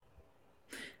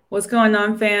What's going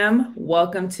on, fam?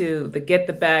 Welcome to the Get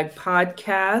the Bag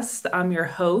podcast. I'm your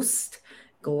host,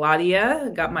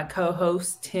 Gladia. Got my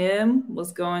co-host Tim.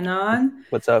 What's going on?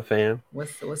 What's up, fam?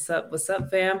 What's up? What's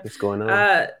up, fam? What's going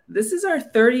on? This is our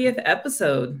 30th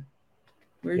episode.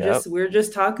 We're Yep. just we're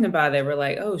just talking about it. We're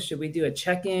like, oh, should we do a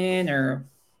check-in or?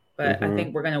 But I Mm-hmm.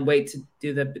 think we're gonna wait to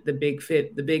do the big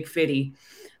fitty.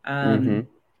 Mm-hmm. Um,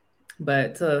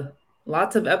 but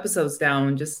lots of episodes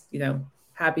down. Just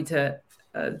happy to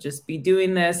just be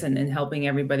doing this and helping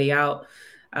everybody out.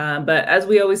 But as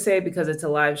we always say, because it's a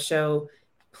live show,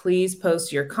 please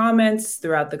post your comments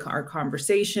throughout our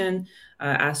conversation.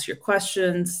 Ask your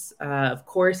questions. Of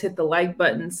course, hit the like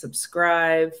button,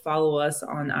 subscribe, follow us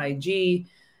on IG.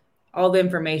 All the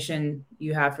information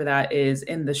you have for that is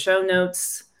in the show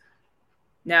notes.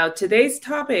 Now, today's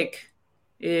topic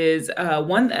is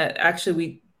one that actually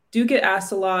we do get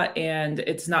asked a lot, and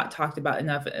it's not talked about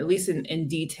enough, at least in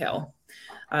detail.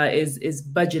 Is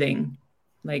budgeting.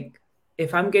 Like,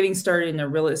 if I'm getting started in a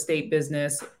real estate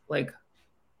business,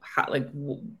 how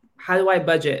do I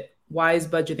budget? Why is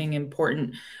budgeting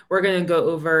important? We're going to go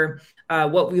over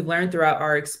what we've learned throughout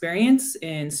our experience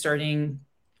in starting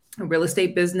a real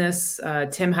estate business.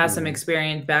 Tim has some Mm-hmm.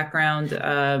 experience background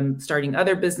starting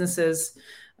other businesses,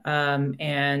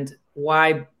 and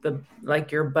why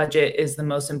your budget is the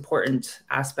most important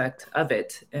aspect of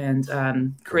it, and Right.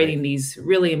 creating these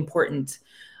really important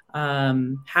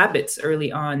habits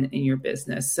early on in your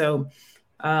business. So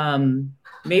um,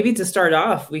 maybe to start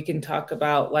off, we can talk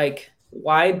about like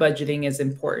why budgeting is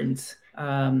important.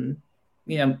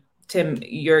 You know, Tim,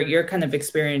 your kind of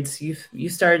experience. You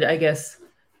started, I guess,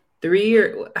 three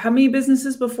or how many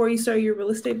businesses before you started your real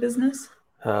estate business?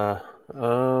 Uh,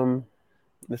 um,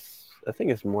 this I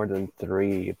think it's more than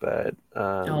three, but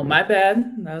Oh, my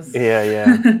bad. That was yeah,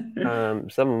 yeah.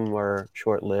 Some of them were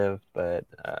short-lived, but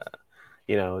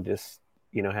just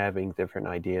having different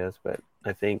ideas. But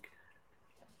I think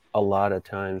a lot of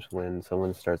times when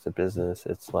someone starts a business,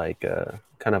 it's like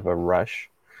kind of a rush,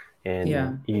 yeah.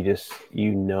 and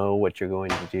you know what you're going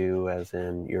to do, as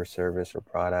in your service or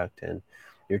product, and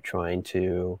you're trying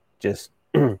to just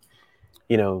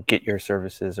get your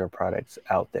services or products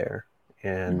out there,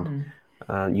 and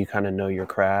Hmm. you kind of know your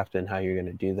craft and how you're going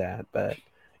to do that, but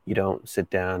you don't sit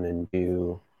down and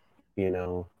do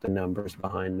the numbers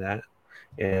behind that,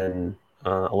 and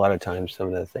a lot of times some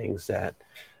of the things that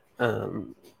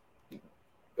um,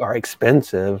 are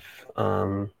expensive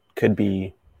could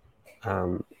be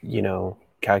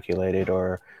calculated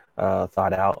or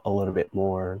thought out a little bit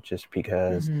more, just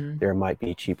because Hmm. there might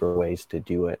be cheaper ways to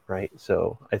do it, right?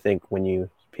 So I think when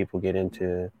people get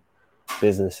into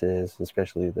businesses,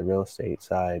 especially the real estate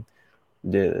side,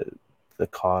 the the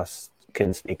costs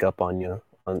can sneak up on you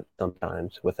on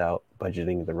sometimes without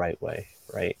budgeting the right way,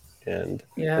 right? And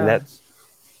Yeah.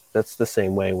 that's the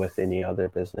same way with any other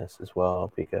business as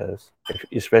well, because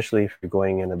especially if you're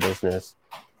going in a business,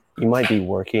 you might be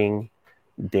working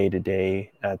day to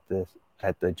day at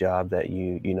the job that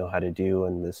you know how to do,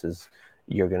 and this is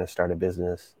you're going to start a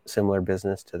business, similar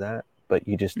business to that, but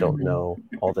you just don't Hmm. know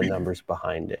all the numbers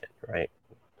behind it, right?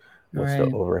 What's the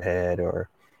Right. overhead, or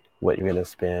what you're going to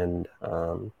spend,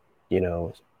 you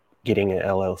know getting an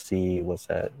LLC, what's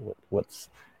that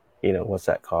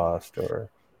cost, or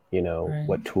Right.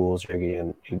 what tools you're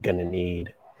going to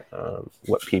need,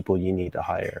 what people you need to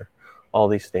hire. All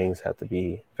these things have to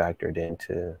be factored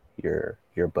into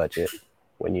your budget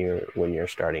when you're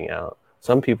starting out.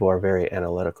 Some people are very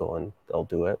analytical and they'll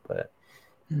do it, but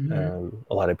Hmm.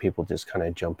 a lot of people just kind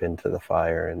of jump into the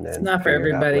fire and It's then not for figure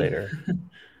it out everybody. later.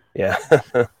 Yeah.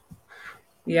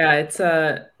 Yeah, it's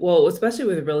well, especially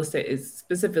with real estate, it's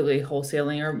specifically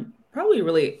wholesaling or probably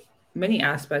really many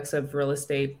aspects of real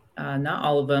estate. Not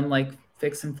all of them, like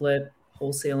fix and flip,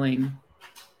 wholesaling.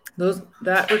 Those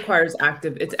that requires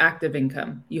it's active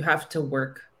income. You have to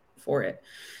work for it.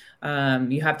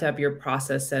 You have to have your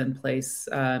process set in place.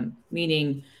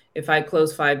 Meaning, if I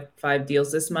close five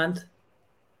deals this month,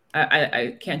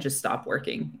 I can't just stop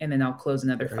working and then I'll close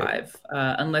another Right. five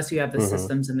unless you have the Mm-hmm.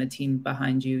 systems and the team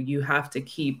behind you. You have to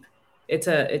keep it's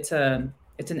an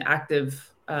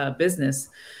active business.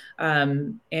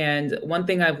 And one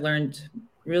thing I've learned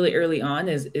really early on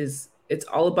is it's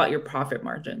all about your profit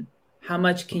margin. How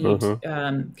much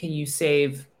Mm-hmm. can you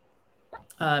save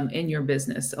in your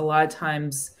business? A lot of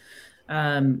times,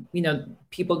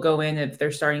 people go in if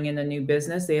they're starting in a new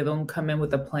business, they don't come in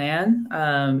with a plan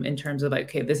in terms of like,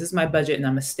 okay, this is my budget and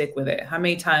I'm gonna stick with it. How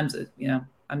many times,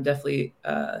 I'm definitely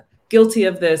guilty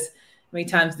of this. How many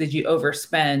times did you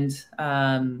overspend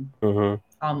Mm-hmm.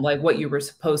 on like what you were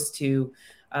supposed to?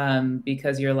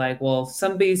 because you're like, well,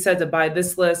 somebody said to buy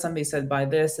this list, somebody said buy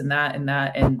this and that and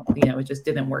that, and it just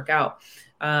didn't work out.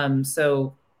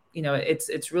 So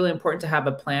it's really important to have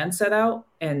a plan set out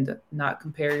and not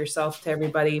compare yourself to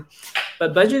everybody.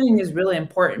 But budgeting is really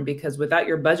important because without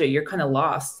your budget, you're kind of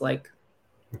lost. Like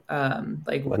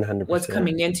 100%. what's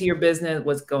coming into your business,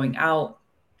 what's going out.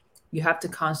 You have to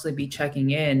constantly be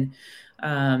checking in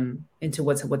into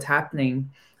what's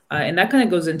happening. And that kind of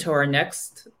goes into our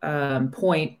next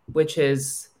point, which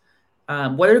is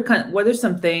what are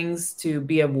some things to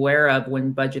be aware of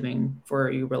when budgeting for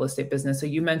your real estate business? So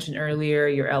you mentioned earlier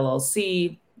your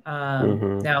LLC.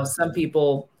 Now, some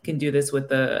people can do this with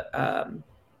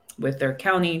their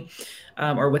county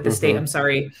or with the state. I'm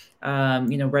sorry,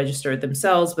 register it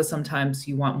themselves. But sometimes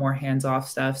you want more hands-off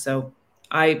stuff. So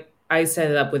I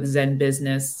set it up with Zen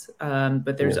Business,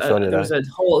 but there's a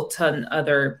whole ton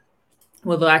other.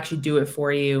 Well, they'll actually do it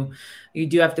for you. You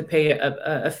do have to pay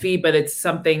a fee, but it's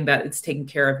something that it's taken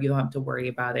care of. You don't have to worry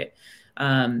about it.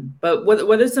 But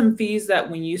what are some fees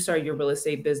that when you started your real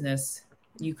estate business,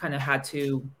 you kind of had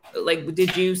to, like,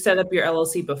 did you set up your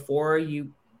LLC before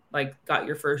you got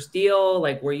your first deal?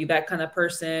 Like, were you that kind of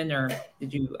person, or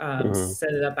did you set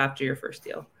it up after your first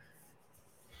deal?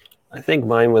 I think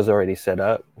mine was already set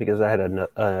up because I had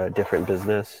a different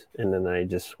business, and then I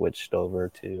just switched over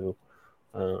to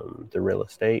the real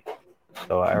estate.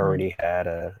 So I already had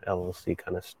a LLC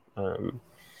kind of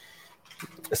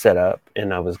set up,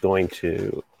 and I was going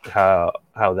to how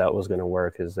that was going to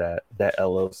work is that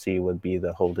LLC would be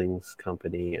the holdings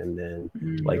company, and then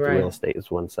the real estate is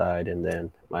one side, and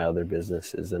then my other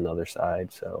business is another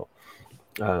side. So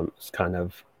it's kind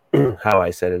of how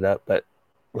I set it up. But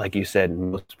like you said,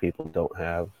 most people don't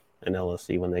have an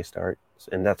LLC when they start,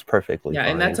 and that's perfectly fine.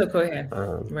 And that's okay.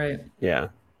 Right.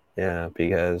 Yeah,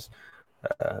 because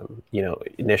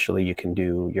initially you can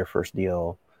do your first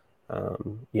deal,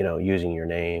 using your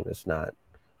name. It's not,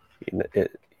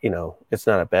 it's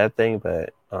not a bad thing,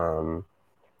 but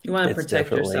you want to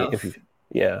protect yourself.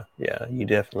 You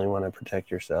definitely want to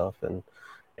protect yourself, and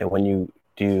when you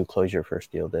do close your first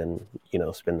deal, then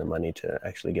spend the money to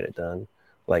actually get it done,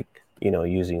 like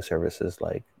using services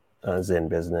like Zen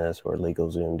Business or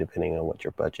LegalZoom, depending on what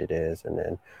your budget is, and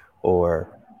then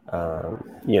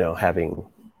having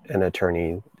an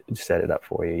attorney set it up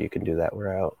for you. You can do that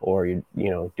route, or you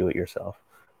do it yourself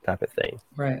type of thing.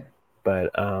 Right.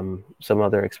 But some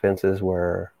other expenses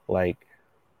were like,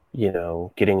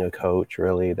 getting a coach.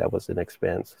 Really, that was an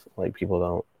expense. Like,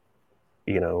 people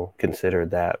don't, consider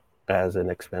that as an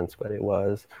expense, but it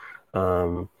was.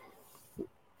 And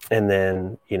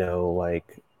then,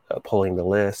 pulling the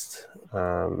list,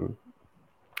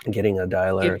 getting a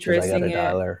dialer, because I got a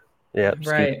dialer. Yeah,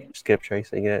 right. Skip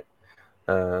tracing it,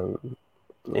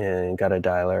 and got a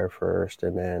dialer first,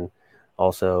 and then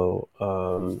also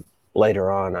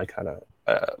later on I kind of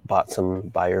bought some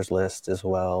buyers list as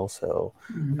well, so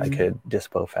I could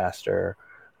dispo faster.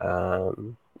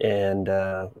 And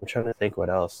I'm trying to think what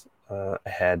else I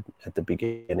had at the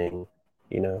beginning.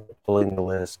 Pulling the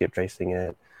list, skip tracing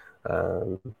it,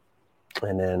 and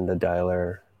then the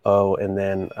dialer. Oh, and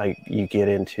then you get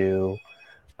into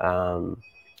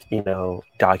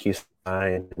DocuSign,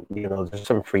 there's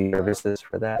some free services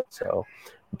for that. So,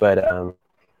 but I'm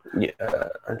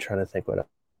trying to think what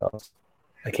else.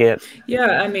 I can't.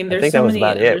 Yeah, I mean, there's I think so that was many,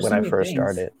 about it when I first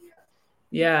started.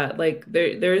 Yeah, like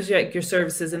there's your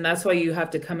services, and that's why you have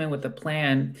to come in with a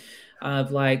plan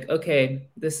of like, okay,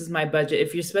 this is my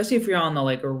budget. Especially if you're on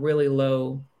a really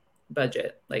low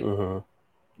budget, like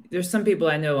there's some people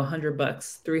I know $100,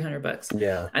 $300.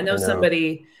 Yeah, I know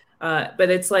somebody,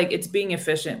 but it's being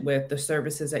efficient with the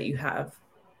services that you have.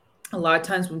 A lot of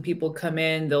times when people come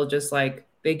in, they'll just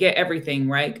they get everything,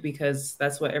 right? Because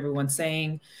that's what everyone's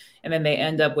saying. And then they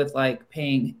end up with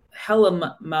paying hella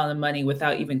amount of money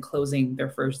without even closing their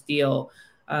first deal,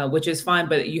 which is fine,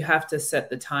 but you have to set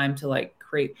the time to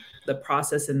create the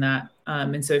process in that.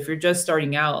 And so if you're just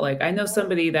starting out, I know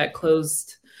somebody that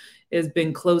has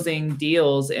been closing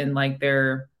deals, and I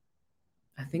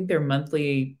think their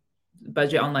monthly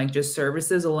budget on just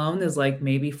services alone is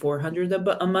maybe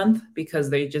 $400 a month,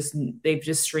 because they've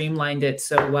just streamlined it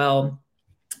so well.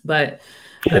 But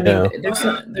I mean,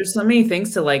 there's so many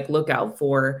things to look out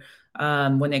for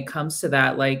when it comes to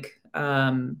that.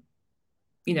 On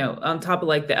top of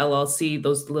the LLC,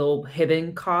 those little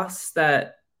hidden costs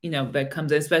that that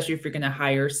comes in, especially if you're going to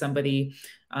hire somebody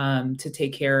to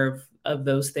take care of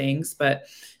those things. But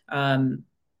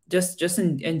just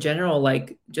in general,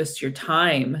 just your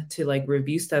time to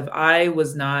review stuff.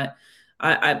 I'm not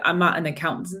an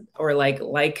accountant or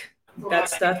like that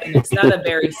stuff, and it's not a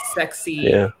very sexy,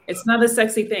 Yeah. it's not a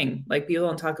sexy thing. Like people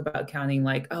don't talk about accounting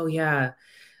like, oh yeah,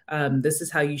 this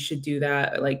is how you should do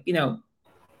that. Like,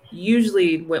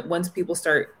 usually once people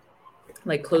start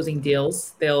like closing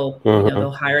deals, they'll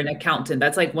hire an accountant.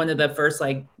 That's like one of the first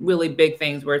like really big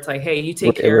things where it's like, hey, you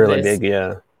take care of Really this. big,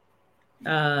 yeah.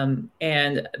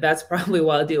 And that's probably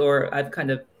what I'll do. Or I've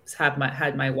kind of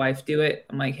had my wife do it.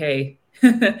 I'm like, hey,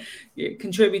 you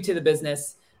contribute to the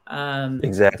business, do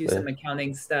Exactly. some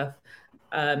accounting stuff.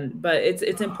 But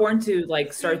it's important to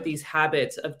like start these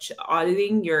habits of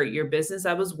auditing your business.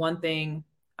 That was one thing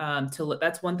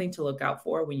that's one thing to look out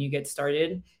for when you get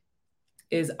started,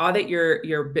 is audit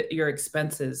your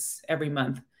expenses every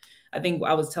month. I think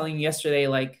I was telling you yesterday,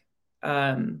 like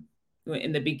in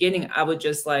the beginning, I would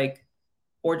just like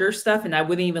order stuff and I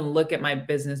wouldn't even look at my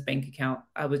business bank account.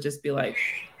 I would just be like,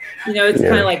 it's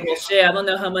kind of like, well, shit, I don't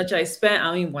know how much I spent. I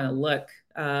don't even want to look.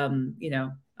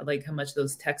 Like how much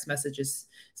those text messages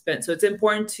spent. So it's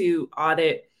important to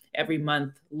audit every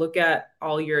month, look at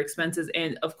all your expenses,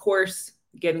 and of course,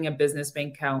 getting a business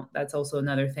bank account. That's also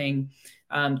another thing,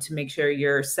 to make sure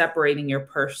you're separating your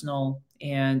personal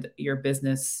and your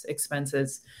business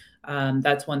expenses.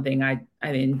 That's one thing I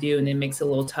didn't do, and it makes it a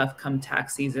little tough come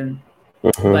tax season.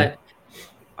 But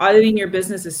auditing your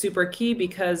business is super key,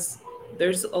 because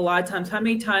there's a lot of times, how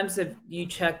many times have you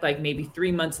checked like maybe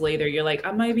 3 months later, you're like,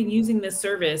 I'm not even using this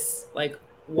service. Like,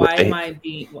 why am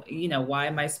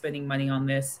I spending money on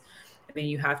this? And then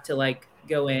you have to like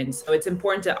go in. So it's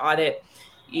important to audit,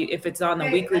 if it's on a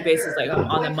weekly basis, like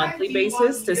on a monthly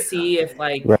basis, to see if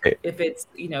like, right. if it's,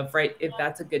 if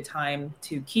that's a good time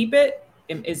to keep it.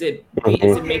 Is it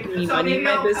making me money in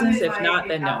my business? If not,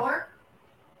 then no.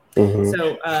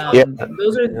 So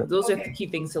those are the key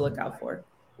things to look out for.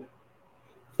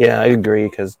 Yeah, I agree,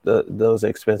 because those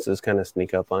expenses kind of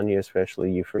sneak up on you,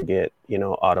 especially you forget,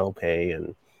 auto pay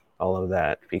and all of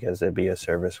that, because it'd be a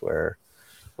service where,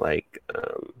 like,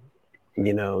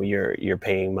 you're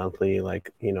paying monthly,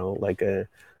 like, like a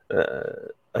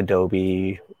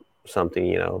Adobe something,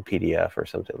 PDF or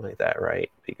something like that,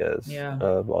 right? Because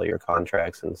of all your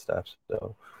contracts and stuff.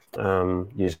 So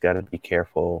you just got to be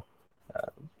careful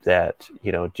that,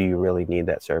 do you really need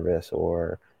that service,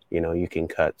 or, you can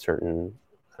cut certain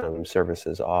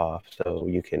services off so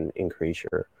you can increase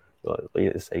your,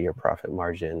 let's say, your profit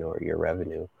margin or your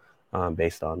revenue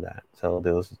based on that. So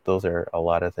those are a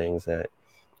lot of things that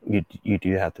you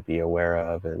do have to be aware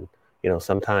of. And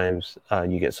sometimes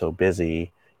you get so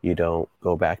busy you don't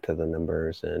go back to the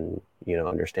numbers and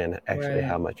understand actually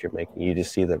how much you're making. You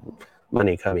just see the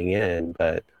money coming in,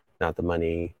 but not the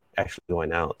money actually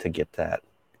going out to get that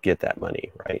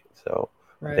money, right? So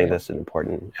I think that's an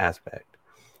important aspect.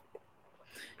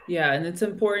 Yeah, and it's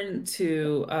important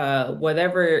to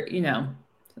whatever, a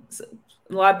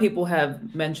lot of people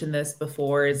have mentioned this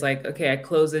before, is like, okay, I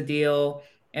close a deal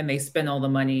and they spend all the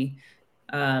money,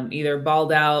 either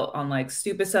balled out on like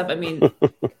stupid stuff. I mean,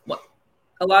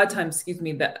 a lot of times,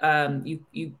 that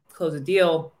you close a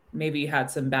deal, maybe you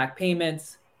had some back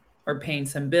payments, or paying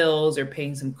some bills, or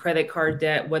paying some credit card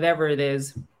debt, whatever it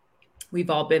is. We've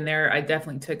all been there. I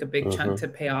definitely took a big chunk to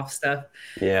pay off stuff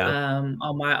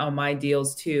on my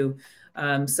deals too.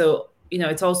 So,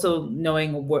 it's also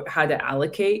knowing how to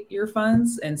allocate your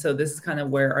funds. And so this is kind of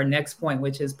where our next point,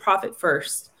 which is Profit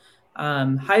First.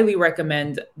 Highly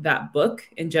recommend that book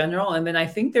in general. And then I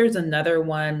think there's another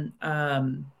one. I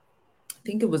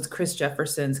think it was Chris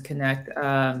Jefferson's Connect,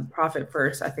 Profit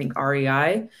First, I think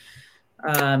REI.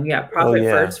 Profit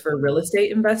First for real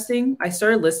estate investing. I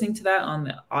started listening to that on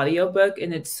the audiobook,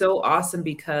 and it's so awesome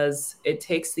because it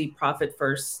takes the Profit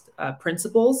First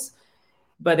principles,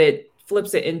 but it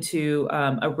flips it into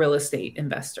a real estate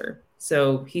investor.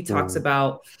 So he talks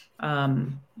about, let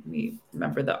me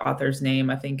remember the author's name.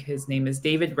 I think his name is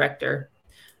David Rector.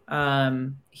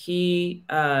 He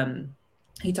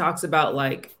talks about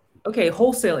like, okay,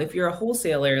 wholesale. If you're a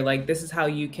wholesaler, like this is how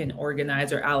you can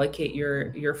organize or allocate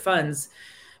your funds,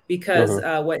 because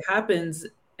what happens,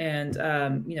 and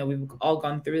we've all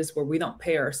gone through this, where we don't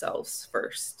pay ourselves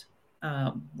first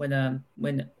when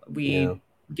we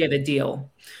get a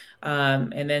deal,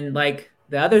 and then like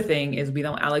the other thing is we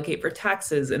don't allocate for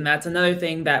taxes, and that's another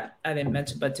thing that I didn't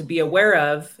mention, but to be aware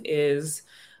of is.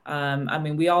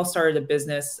 We all started a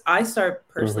business. I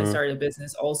personally started a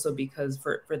business also because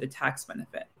for the tax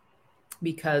benefit,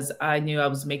 because I knew I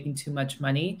was making too much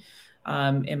money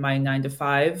in my 9 to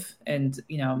 5. And,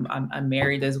 I'm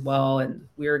married as well. And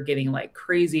we were getting like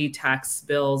crazy tax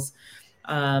bills,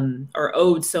 or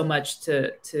owed so much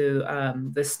to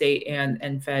the state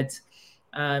and feds.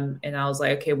 And I was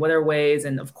like, okay, what are ways?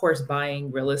 And of course,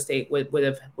 buying real estate would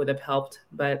have helped.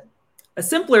 But a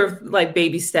simpler like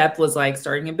baby step was like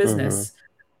starting a Mm-hmm. business,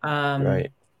 um,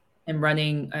 Right. and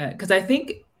running. Because I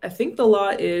think the law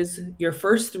is your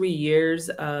first 3 years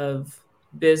of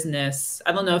business.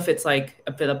 I don't know if it's like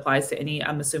if it applies to any.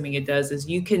 I'm assuming it does. Is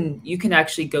you can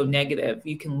actually go negative.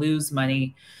 You can lose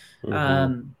money.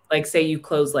 Mm-hmm. Like say you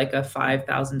close like a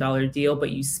 $5,000 deal,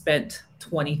 but you spent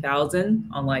 20,000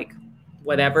 on like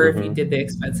whatever if you Mm-hmm. did the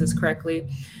expenses correctly.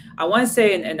 I want to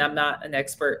say, and I'm not an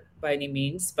expert by any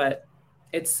means, but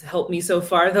it's helped me so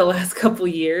far the last couple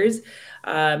years.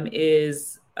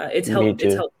 Is Me it's too. helped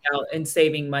me out in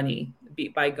saving money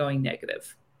by going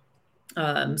negative.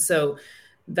 So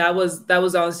that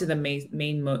was honestly the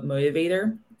main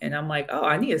motivator. And I'm like, oh,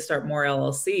 I need to start more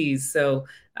LLCs. So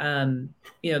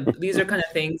these are kind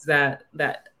of things that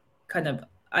kind of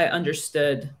I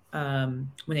understood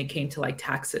when it came to like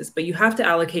taxes. But you have to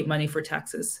allocate money for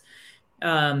taxes,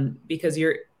 because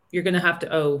you're going to have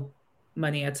to owe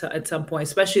money at some point,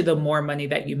 especially the more money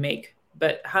that you make.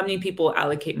 But how many people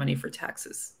allocate money for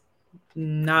taxes?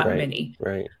 Not Right. many.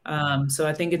 Right. So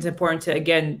I think it's important to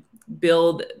again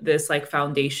build this like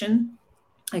foundation,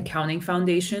 accounting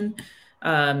foundation,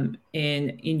 in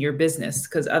your business,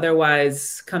 because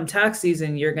otherwise, come tax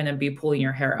season, you're going to be pulling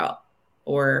your hair out,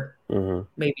 or Mm-hmm.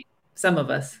 maybe some of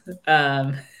us.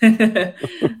 Um,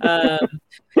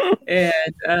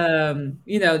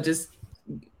 and just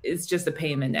it's just a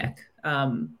pain in the neck.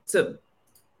 So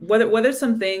what are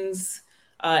some things,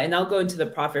 and I'll go into the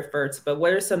profit first, but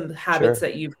what are some habits Sure.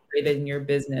 that you've created in your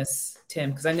business,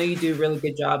 Tim? Because I know you do a really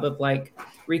good job of like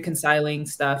reconciling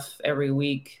stuff every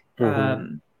week, Mm-hmm.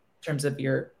 in terms of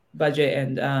your budget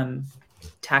and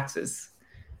taxes.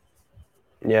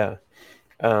 Yeah.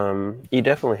 You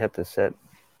definitely have to set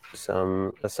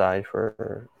some aside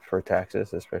for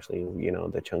taxes, especially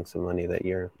the chunks of money that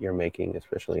you're making,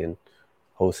 especially in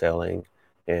wholesaling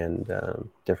and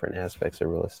different aspects of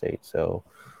real estate. So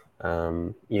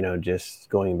just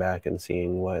going back and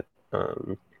seeing what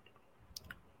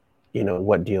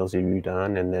deals have you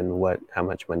done, and then how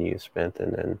much money you spent,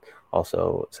 and then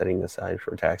also setting aside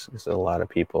for taxes. A lot of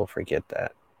people forget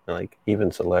that, like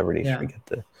even celebrities Yeah. forget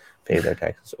to pay their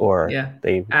taxes, or Yeah.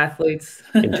 they Athletes.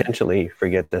 intentionally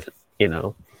forget to you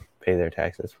know pay their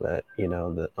taxes. But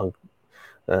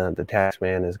the tax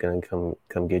man is going to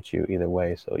come get you either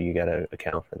way, so you got to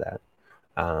account for that.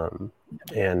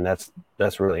 And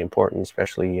that's really important,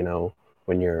 especially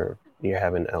when you're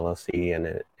having LLC, and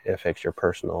it affects your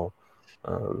personal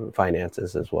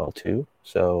finances as well too.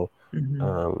 So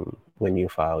Mhm. when you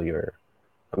file your,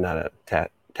 I'm not a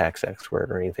tax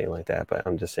expert or anything like that, but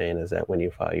I'm just saying is that when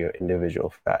you file your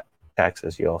individual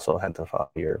taxes, you also have to file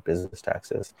your business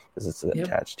taxes because it's Yep.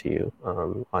 attached to you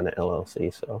on an LLC.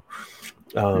 So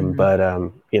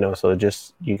Mhm. so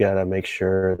just you got to make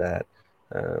sure that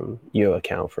you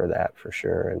account for that for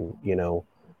sure. And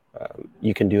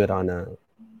you can do it on a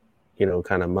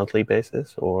kind of monthly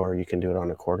basis, or you can do it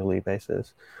on a quarterly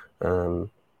basis.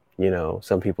 um,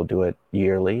 some people do it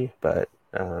yearly, but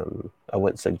I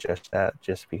wouldn't suggest that,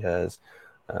 just because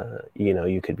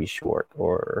you could be short,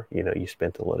 or you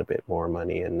spent a little bit more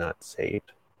money and not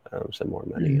saved some more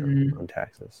money on Mhm.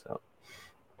 taxes. So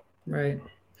Right.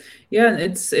 Yeah, and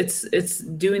it's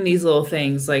doing these little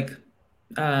things like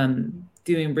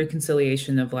doing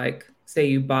reconciliation of like say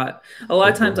you bought a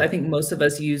lot of times. hmm I think most of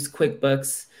us use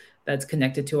QuickBooks that's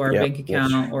connected to our yep, bank that's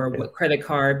account, or yeah. what credit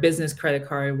card, business credit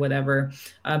card, whatever.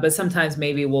 But sometimes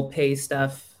maybe we'll pay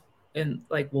stuff and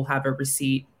like we'll have a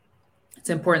receipt. It's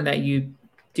important that you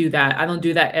do that. I don't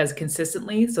do that as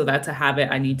consistently, so that's a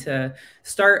habit I need to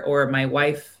start, or my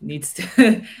wife needs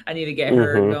to. I need to get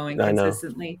her going I know.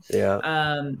 consistently.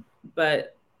 Yeah.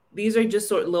 But these are just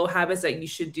sort of little habits that you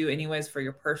should do anyways for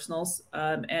your personals,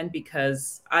 and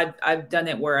because I've done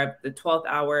it where I've the 12th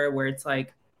hour where it's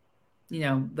like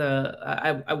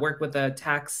I work with a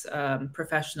tax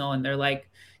professional, and they're like,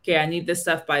 okay, I need this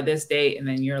stuff by this date, and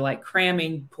then you're like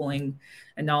cramming, pulling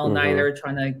an hmm all-nighter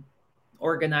trying to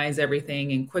organize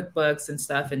everything in QuickBooks and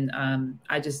stuff. And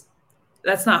I just,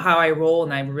 that's not how I roll.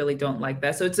 And I really don't like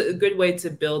that. So it's a good way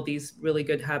to build these really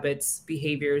good habits,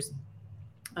 behaviors,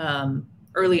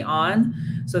 early on,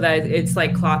 so that it's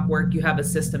like clockwork. You have a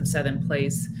system set in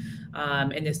place.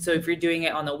 So if you're doing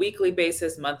it on a weekly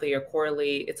basis, monthly or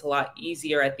quarterly, it's a lot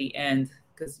easier at the end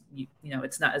because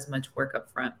it's not as much work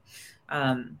up front.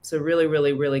 So really,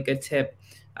 really, really good tip.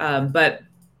 But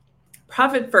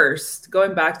profit first,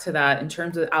 going back to that in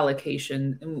terms of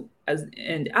allocation,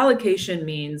 and allocation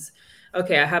means,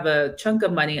 okay, I have a chunk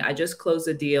of money, I just closed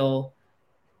a deal,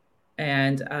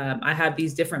 and I have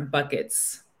these different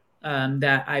buckets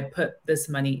that I put this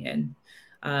money in.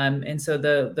 And so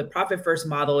the profit first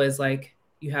model is like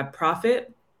you have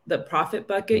profit, the profit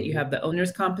bucket, you have the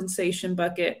owner's compensation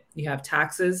bucket, you have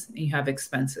taxes, and you have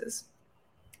expenses.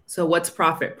 So what's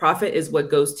profit? Profit is what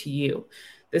goes to you.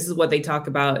 This is what they talk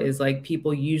about is like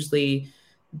people usually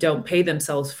don't pay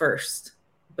themselves first,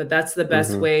 but that's the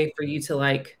best way for you to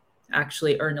like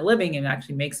actually earn a living and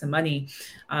actually make some money.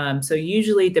 So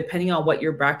usually depending on what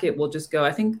your bracket will just go,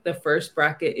 I think the first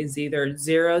bracket is either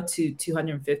 0 to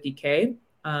 250K.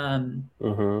 I don't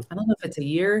know if it's a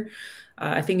year.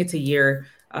 I think it's a year.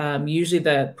 Usually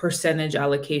the percentage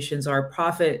allocations are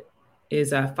profit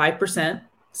is 5%.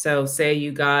 So say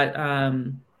you got,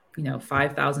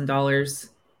 $5,000.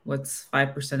 What's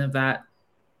 5% of that?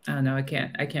 I don't know. I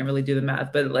can't really do the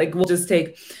math, but like, we'll just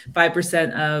take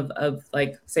 5% of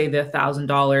like, say the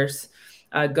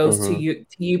 $1,000 goes to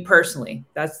you personally.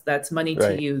 That's money to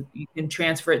Right. you. You can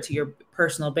transfer it to your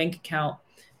personal bank account.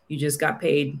 You just got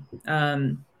paid.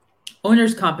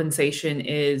 Owner's compensation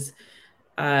is,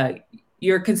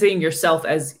 you're considering yourself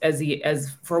as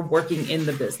for working in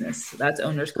the business. So that's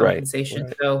owner's Right. compensation.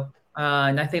 Right. So,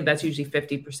 and I think that's usually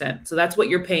 50%. So that's what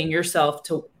you're paying yourself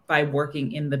to by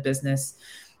working in the business.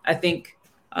 I think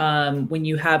when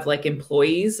you have like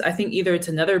employees, I think either it's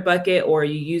another bucket or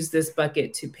you use this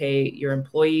bucket to pay your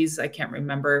employees. I can't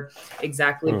remember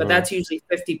exactly, but that's usually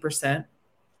 50%.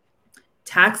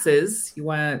 Taxes, you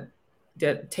want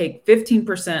to take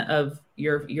 15% of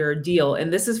your deal,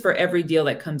 and this is for every deal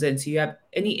that comes in. So you have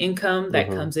any income that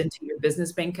comes into your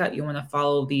business bank account, you want to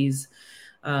follow these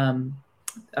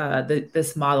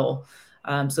this model.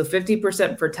 So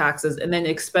 50% for taxes, and then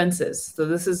expenses. So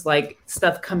this is like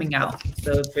stuff coming out.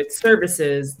 So if it's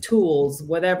services, tools,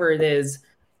 whatever it is,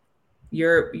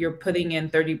 you're putting in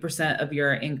 30% of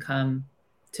your income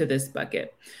to this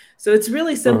bucket. So it's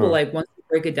really simple. Like once you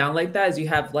break it down like that, is you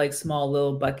have like small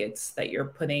little buckets that you're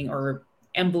putting, or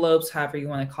envelopes, however you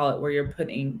want to call it, where you're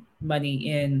putting money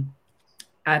in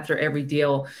after every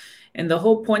deal. And the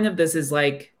whole point of this is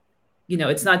like,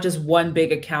 it's not just one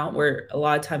big account, where a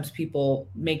lot of times people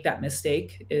make that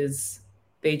mistake is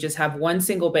they just have one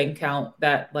single bank account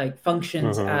that like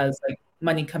functions as like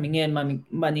money coming in,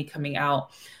 money coming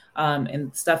out.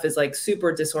 And stuff is like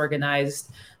super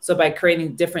disorganized. So by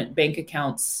creating different bank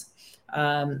accounts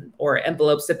or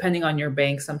envelopes, depending on your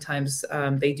bank, sometimes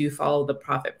they do follow the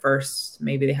profit first.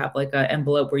 Maybe they have like an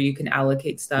envelope where you can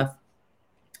allocate stuff.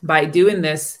 By doing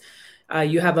this,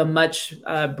 you have a much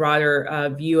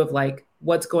broader view of like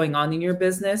what's going on in your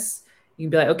business. You can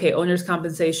be like, okay, owner's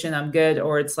compensation, I'm good.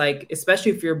 Or it's like,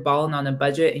 especially if you're balling on a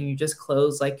budget and you just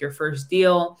close like your first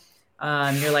deal,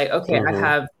 you're like, okay, I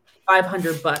have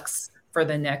 $500 for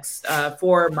the next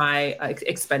for my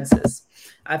expenses.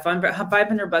 I found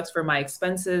 $500 for my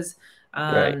expenses.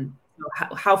 Right.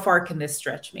 How far can this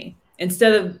stretch me?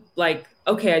 Instead of like,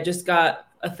 okay, I just got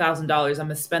 $1,000. I'm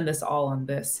gonna spend this all on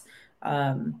this.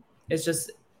 It's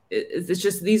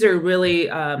just these are really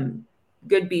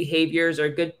good behaviors or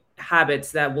good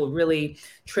habits that will really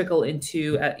trickle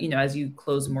into as you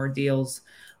close more deals.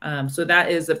 So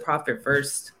that is the profit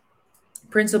first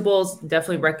principles.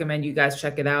 Definitely recommend you guys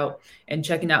check it out, and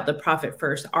checking out the Profit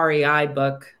First REI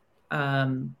book,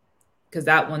 because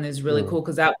that one is really cool,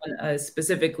 because that one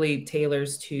specifically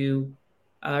tailors to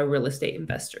real estate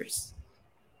investors.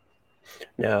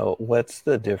 Now, what's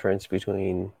the difference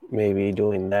between maybe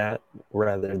doing that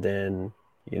rather than,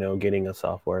 getting a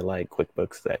software like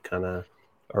QuickBooks that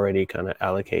already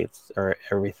allocates or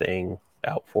everything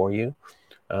out for you?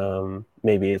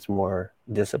 Maybe it's more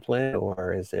discipline,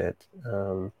 or is it,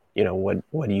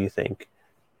 what do you think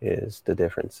is the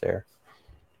difference there?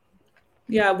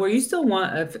 Yeah, where you still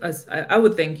want I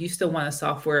would think you still want a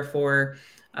software for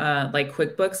like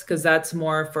QuickBooks, because that's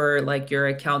more for like your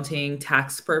accounting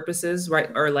tax purposes, right?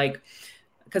 Or like,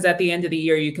 because at the end of the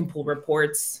year you can pull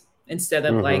reports instead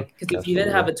of like, because if you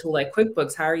didn't have Absolutely. a tool like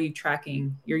QuickBooks, how are you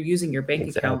tracking? You're using your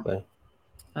bank account. Exactly.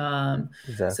 So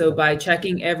Exactly. by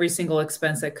checking every single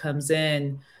expense that comes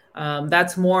in,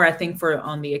 that's more, I think, for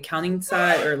on the accounting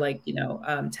side, or like,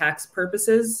 tax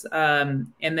purposes.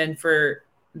 And then for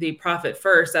the profit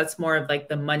first, that's more of like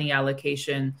the money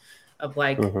allocation of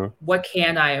like, what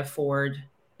can I afford?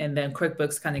 And then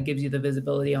QuickBooks kind of gives you the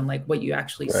visibility on like what you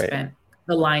actually Right. spent,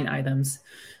 the line items.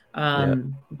 Yeah.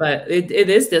 But it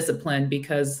is discipline,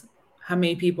 because how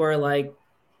many people are like,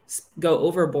 go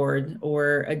overboard,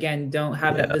 or again don't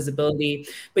have that Yeah. visibility.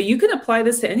 But you can apply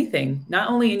this to anything, not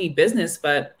only any business,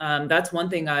 but that's one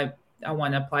thing I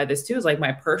want to apply this to, is like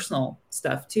my personal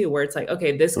stuff too, where it's like,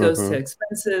 okay, this goes to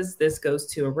expenses, this goes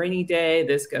to a rainy day,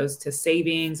 this goes to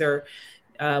savings, or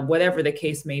whatever the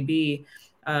case may be.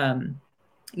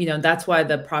 that's why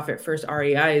the Profit First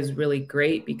REI is really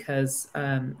great, because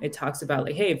it talks about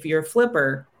like, hey, if you're a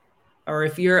flipper, or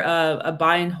if you're a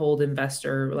buy and hold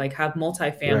investor, like have Right.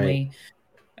 multifamily,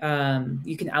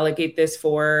 you can allocate this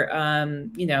for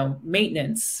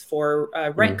maintenance, for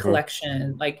rent Mm-hmm.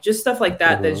 collection, like just stuff like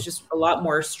that. Mm-hmm. That's just a lot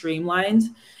more streamlined,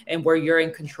 and where you're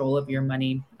in control of your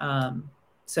money.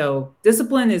 So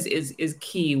discipline is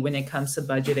key when it comes to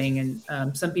budgeting,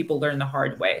 and some people learn the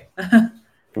hard way.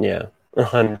 Yeah,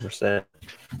 100%.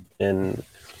 And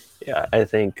yeah, I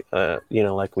think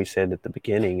like we said at the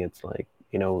beginning, it's like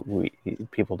we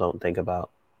people don't think about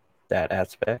that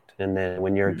aspect, and then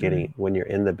Mm-mm. when you're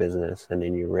in the business, and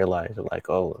then you realize like,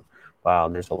 oh, wow,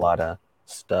 there's a lot of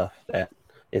stuff that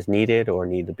is needed or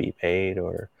need to be paid,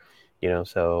 or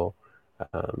so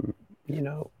um,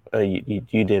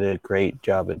 you did a great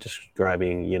job at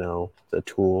describing the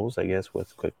tools, I guess,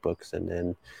 with QuickBooks, and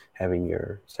then having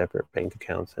your separate bank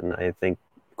accounts. And I think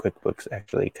QuickBooks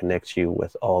actually connects you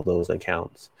with all those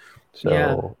accounts,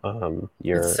 Yeah, so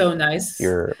it's so nice.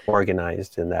 you're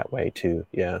organized in that way too.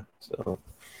 Yeah. So.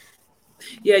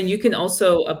 Yeah, you can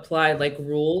also apply like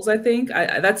rules. I think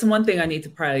that's one thing I need to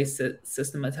probably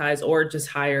systematize, or just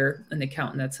hire an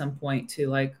accountant at some point to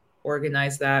like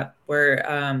organize that. Where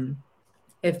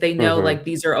if they know Mm-hmm. like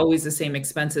these are always the same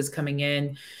expenses coming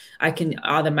in, I can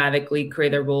automatically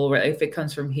create a rule where if it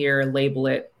comes from here, label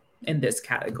it in this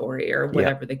category, or Yeah.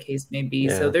 whatever the case may be.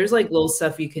 So Yeah. there's like little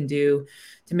stuff you can do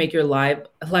to make your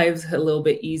lives a little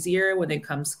bit easier when it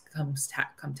come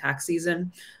tax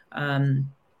season.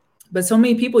 Um, but so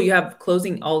many people, you have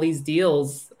closing all these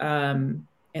deals, and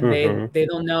they Mm-hmm. they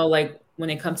don't know, like when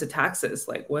it comes to taxes,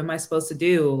 like what am I supposed to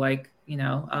do, like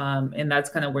and that's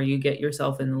kind of where you get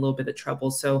yourself in a little bit of trouble.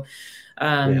 So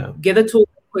Yeah. get a tool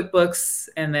like QuickBooks,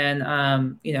 and then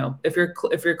if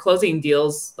you're closing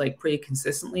deals like pretty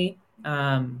consistently,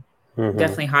 Mm-hmm.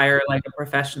 definitely hire like a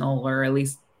professional, or at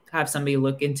least have somebody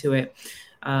look into it,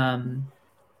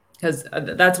 because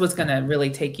that's what's going to really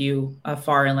take you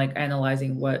far in like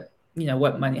analyzing what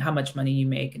money, how much money you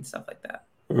make and stuff like that.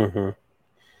 Mm-hmm.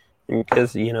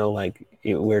 Because like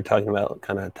we're talking about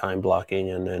kind of time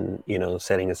blocking, and then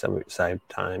setting aside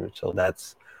time. So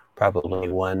that's probably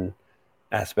one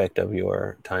aspect of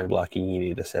your time blocking you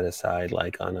need to set aside,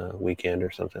 like on a weekend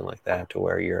or something like that, to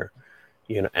where you're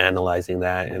analyzing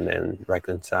that, and then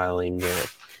reconciling your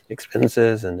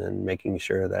expenses, and then making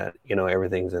sure that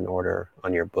everything's in order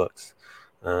on your books.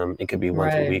 It could be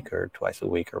once a Right. week or twice a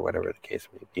week or whatever the case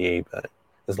may be, but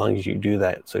as long as you do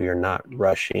that, so you're not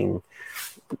rushing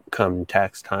come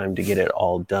tax time to get it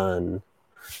all done,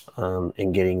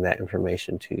 and getting that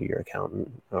information to your accountant,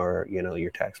 or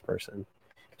your tax person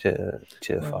to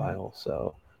Right. file.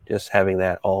 So just having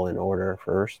that all in order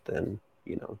first, then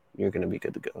you're going to be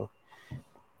good to go.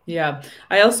 Yeah.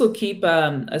 I also keep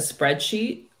a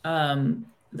spreadsheet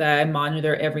that I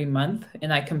monitor every month,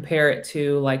 and I compare it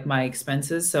to like my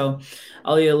expenses. So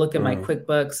I'll either look at my Mm.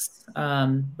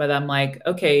 QuickBooks, but I'm like,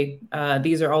 okay,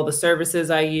 these are all the services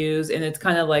I use. And it's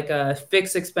kind of like a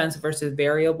fixed expense versus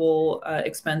variable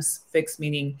expense. Fixed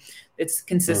meaning it's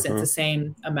consistent, Mm-hmm. the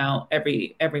same amount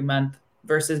every month,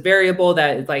 versus variable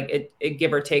that like it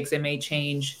give or takes, it may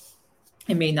change,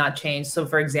 it may not change. So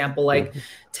for example, like Mm-hmm.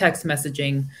 text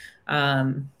messaging,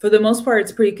 for the most part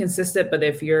it's pretty consistent, but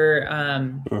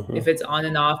Mm-hmm. if it's on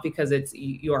and off, because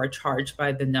you are charged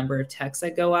by the number of texts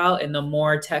that go out, and the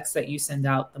more texts that you send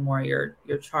out, the more you're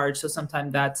charged. So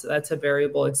sometimes that's a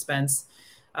variable expense.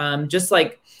 Just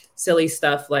like silly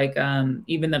stuff, like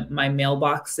even my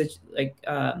mailbox, like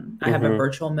I have a Mm-hmm.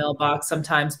 virtual mailbox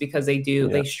sometimes, because Yeah.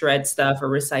 they shred stuff or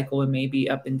recycle, and maybe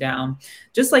up and down,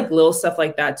 just like little stuff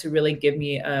like that, to really give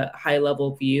me a high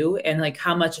level view, and like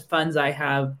how much funds I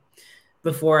have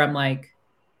before I'm like,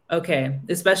 okay,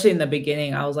 especially in the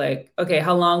beginning, I was like, okay,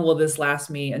 how long will this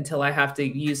last me until I have to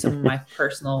use some of my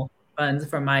personal funds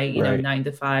from my, Right. 9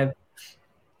 to 5.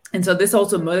 And so this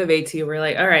also motivates you. We're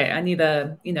like, all right, I need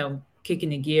to, kick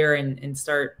into gear, and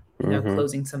start, Mm-hmm.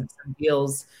 closing some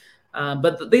deals.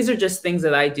 But these are just things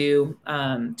that I do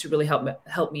to really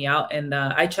help me out. And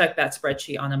I check that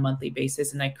spreadsheet on a monthly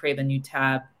basis, and I create a new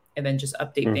tab, and then just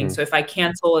update things. Mm-hmm. So if I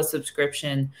cancel a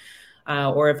subscription,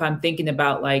 or if I'm thinking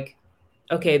about like,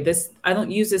 okay, this, I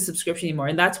don't use this subscription anymore,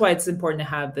 and that's why it's important to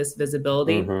have this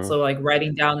visibility. Mm-hmm. So like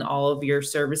writing down all of your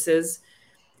services,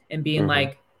 and being Mm-hmm.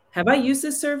 like, have I used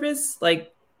this service?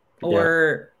 Like, Yeah.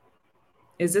 or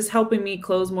is this helping me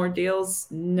close more deals?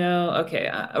 No. Okay.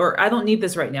 Or I don't need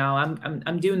this right now.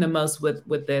 I'm doing the most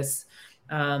with this.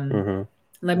 Um, Mm-hmm.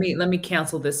 let me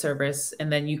cancel this service,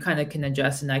 and then you kind of can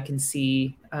adjust, and I can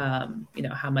see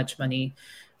how much money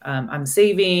I'm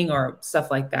saving or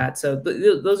stuff like that. So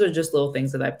those are just little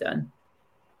things that I've done.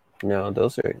 No,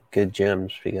 those are good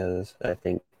gems because I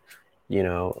think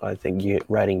you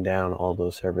writing down all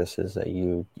those services that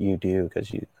you do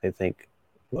because I think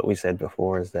what we said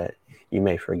before is that you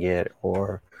may forget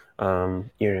or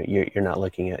you're not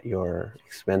looking at your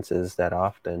expenses that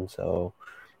often, so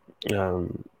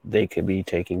they could be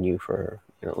taking you for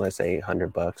let's say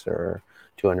 $100 or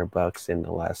 $200 in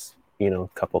the last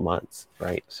couple months,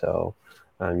 right? So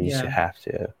you should Yeah.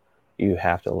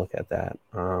 have to look at that,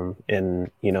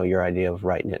 and your idea of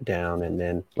writing it down and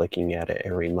then looking at it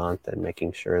every month and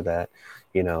making sure that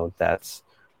that's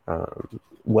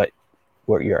what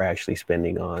you're actually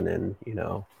spending on, and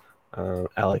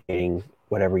allocating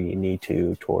whatever you need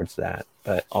to towards that,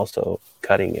 but also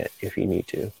cutting it if you need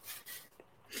to.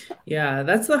 Yeah,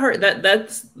 that's the hard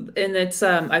that's and it's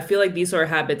I feel like these sort of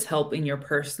habits help in your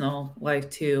personal life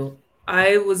too.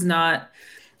 I was not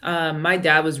my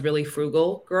dad was really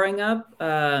frugal growing up.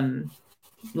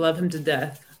 Love him to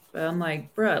death. But I'm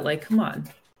like, bruh, like come on.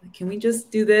 Can we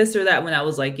just do this or that when I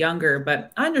was like younger?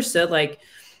 But I understood like,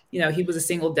 he was a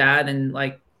single dad and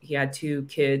like he had two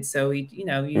kids, so you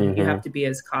Mm-hmm. have to be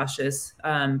as cautious.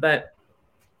 But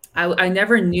I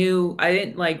never knew, I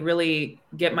didn't like really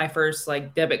get my first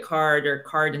like debit card or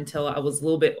card until I was a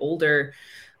little bit older,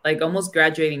 like almost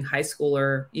graduating high school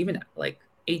or even like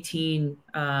 18.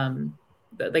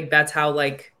 Like that's how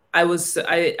like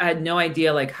I had no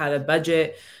idea like how to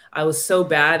budget. I was so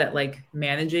bad at like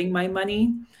managing my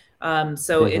money.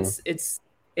 So Mm-hmm. it's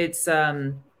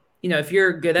if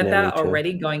you're good at Yeah, me that too.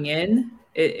 already going in,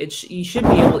 you should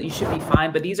be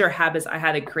fine. But these are habits I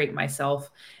had to create myself,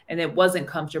 and it wasn't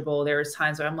comfortable. There was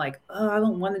times where I'm like, oh, I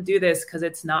don't want to do this because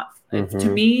it's to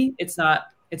Mm-hmm. me, it's not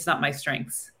my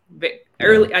strengths. But Yeah.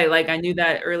 I knew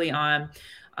that early on.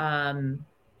 Um,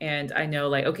 and I know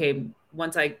like, okay,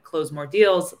 once I close more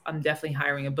deals, I'm definitely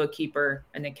hiring a bookkeeper,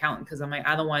 an accountant, because I'm like,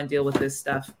 I don't want to deal with this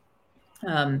stuff.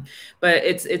 um, but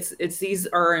it's these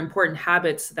are important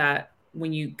habits that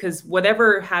when you because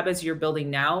whatever habits you're building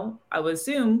now, I would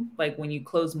assume like when you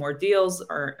close more deals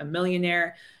or a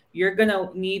millionaire, you're gonna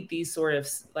need these sort of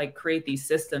like create these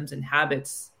systems and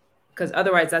habits, because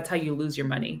otherwise that's how you lose your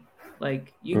money.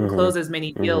 Like you can Mm-hmm. close as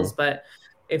many Mm-hmm. deals, but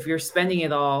if you're spending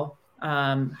it all,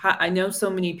 I know so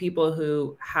many people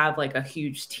who have like a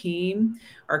huge team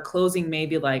are closing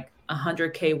maybe like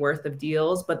 100K worth of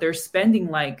deals, but they're spending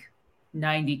like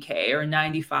 90K or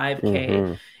 95K,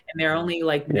 Mm-hmm. and they're only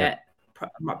like Yeah. net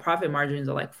profit margins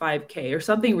are like 5K or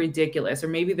something ridiculous, or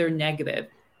maybe they're negative.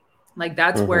 Like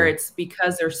that's where Mm-hmm. it's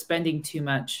because they're spending too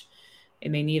much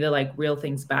and they need to like reel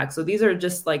things back. So these are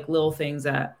just like little things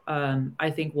that I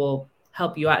think will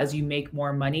help you out as you make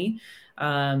more money.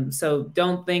 So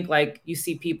don't think like you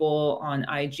see people on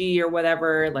IG or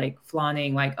whatever, like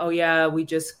flaunting, like, oh yeah, we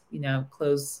just,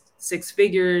 closed six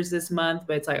figures this month.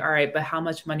 But it's like, all right, but how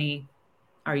much money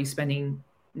are you spending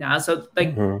now? So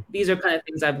like Mm-hmm. these are kind of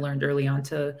things I've learned early on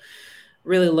to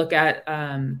really look at.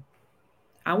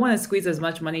 I want to squeeze as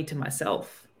much money to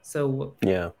myself. So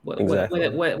Yeah, exactly.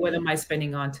 what am I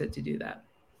spending on to do that?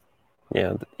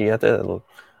 Yeah, you have to.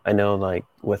 I know, like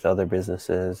with other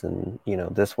businesses, and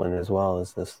this one as well,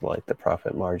 is this like the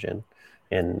profit margin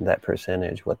and that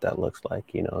percentage, what that looks like.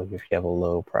 If you have a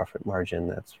low profit margin,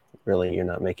 that's really you're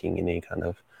not making any kind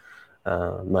of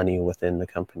money within the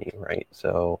company, right?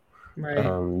 So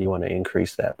Right. you want to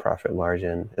increase that profit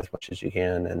margin as much as you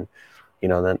can, and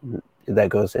that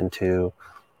goes into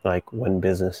like when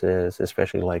businesses,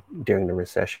 especially like during the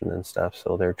recession and stuff,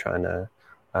 so they're trying to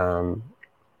um,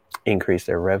 increase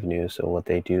their revenue. So what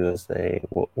they do is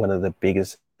one of the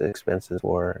biggest expenses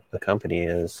for the company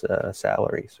is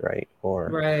salaries, right,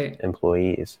 or Right.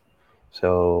 employees.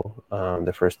 So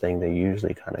the first thing they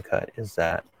usually kind of cut is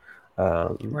that.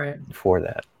 Right. For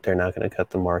that, they're not going to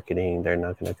cut the marketing. They're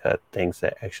not going to cut things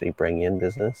that actually bring in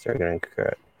business. They're going to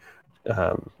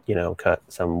cut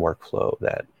some workflow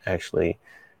that actually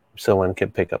someone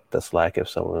can pick up the slack if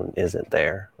someone isn't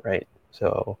there, right?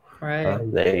 So Right.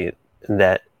 they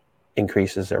that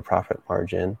increases their profit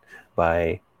margin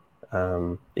by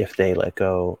if they let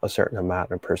go a certain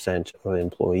amount of percent of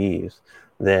employees,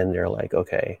 then they're like,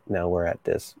 okay, now we're at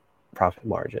this profit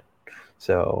margin.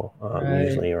 So Right.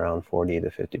 usually around 40 to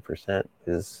 50%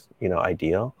 is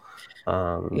ideal.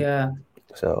 Um, Yeah.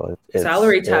 so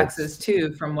Salary taxes it's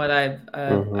too, from what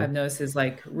mm-hmm. I've noticed, is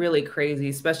like really crazy,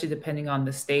 especially depending on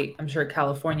the state. I'm sure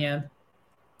California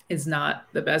is not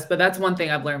the best, but that's one thing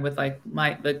I've learned with like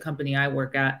the company I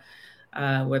work at,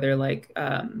 where they're like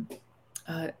uh,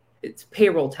 it's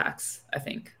payroll tax, I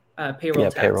think, payroll Yeah,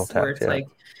 payroll tax, where tax. it's Yeah. like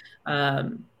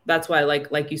that's why,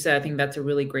 like you said, I think that's a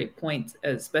really great point,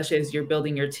 especially as you're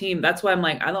building your team. That's why I'm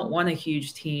like, I don't want a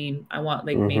huge team. I want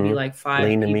like maybe Mm-hmm. like 5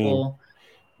 Lean and mean. people,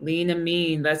 lean and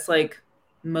mean. That's like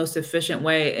most efficient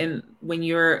way. And when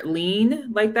you're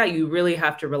lean like that, you really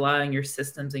have to rely on your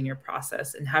systems and your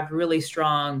process and have really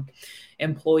strong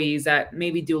employees that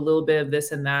maybe do a little bit of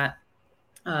this and that.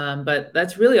 But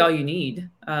that's really all you need if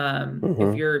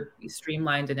Mm-hmm. you're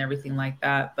streamlined and everything like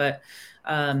that. But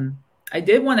I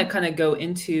did want to kind of go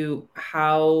into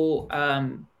how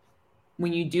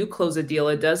when you do close a deal,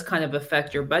 it does kind of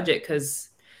affect your budget because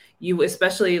you,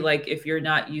 especially like if you're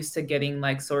not used to getting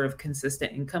like sort of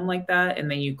consistent income like that, and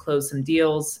then you close some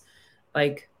deals,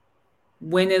 like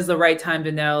when is the right time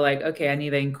to know like, okay, I need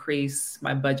to increase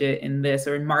my budget in this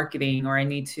or in marketing, or I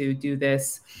need to do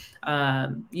this.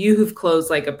 You who've closed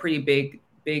like a pretty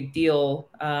big deal,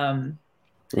 and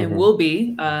Mm-hmm. will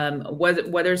be,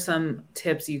 what are some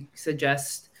tips you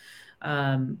suggest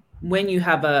when you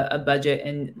have a budget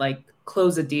and like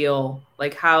close a deal,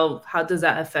 like how does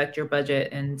that affect your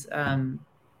budget, and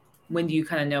when do you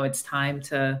kind of know it's time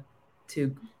to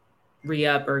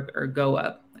re-up or go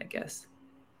up, I guess.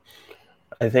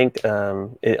 I think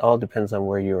it all depends on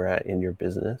where you're at in your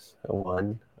business.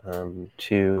 One,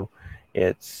 two,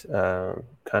 it's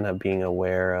kind of being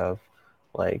aware of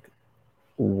like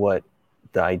what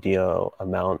the ideal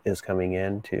amount is coming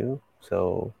in too.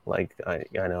 So like I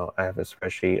know I have a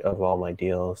spreadsheet of all my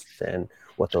deals and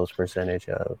what those percentage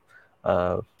of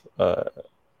uh,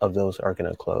 of those are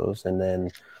going to close, and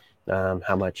then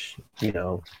how much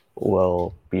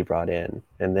will be brought in,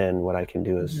 and then what I can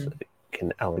do is Mhm.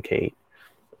 can allocate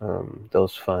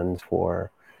those funds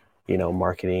for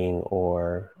marketing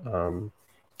or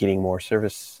getting more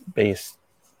service based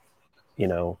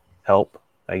help,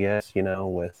 I guess,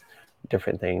 with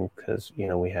different things, because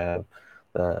we have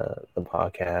the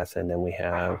podcast, and then we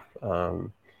have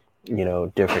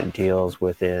different deals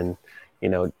within you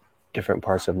know different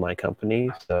parts of my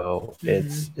company. So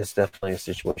Mhm. it's definitely a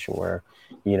situation where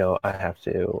I have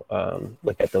to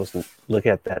look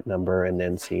at that number and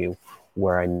then see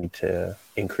where I need to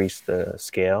increase the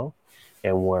scale,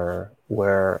 and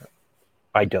where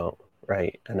I don't,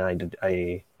 right? And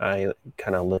I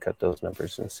kind of look at those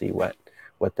numbers and see what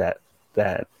that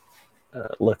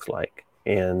looks like.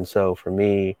 And so for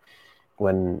me,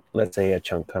 when let's say a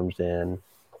chunk comes in,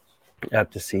 I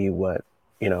have to see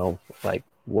like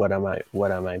what am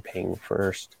I paying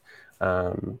first,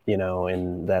 and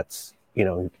that's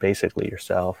basically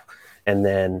yourself, and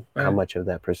then how Right. much of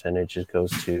that percentage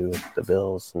goes to the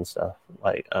bills and stuff,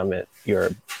 like at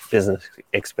your business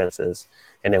expenses,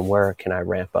 and then where can I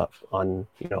ramp up on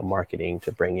marketing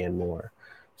to bring in more.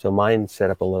 So mine's set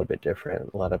up a little bit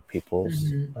different. A lot of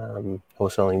people's Mhm.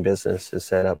 wholesaling business is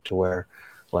set up to where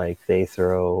like they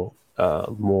throw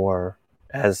more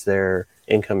as their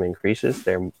income increases.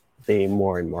 They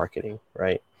more in marketing,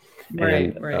 right?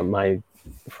 And Right, right. my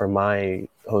for my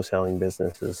wholesaling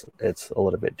businesses, it's a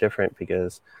little bit different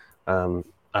because um,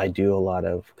 I do a lot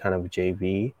of kind of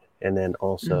JV, and then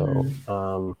also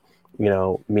Mhm.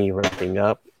 me ramping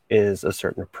up is a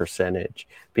certain percentage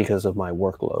because of my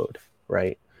workload,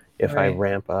 right? If I Right.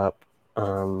 ramp up,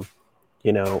 um,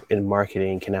 in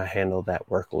marketing, can I handle that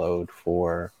workload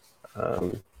for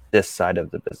this side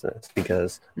of the business?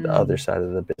 Because the other Mm. side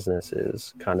of the business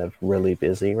is kind of really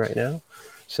busy right now.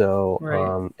 So,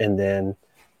 Right. and then,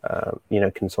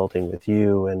 consulting with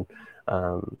you and,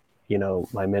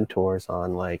 my mentors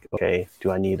on like, okay,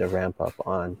 do I need to ramp up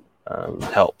on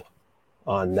help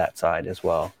on that side as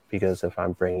well? Because if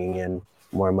I'm bringing in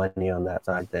more money on that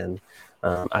side, then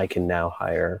I can now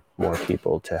hire more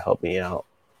people to help me out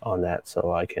on that,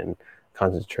 so I can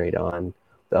concentrate on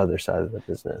the other side of the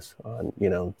business, on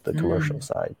the commercial Mm.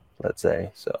 side, let's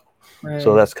say. So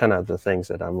Right. that's kind of the things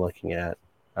that I'm looking at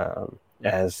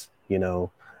as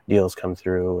deals come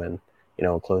through, and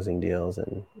closing deals,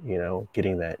 and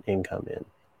getting that income in.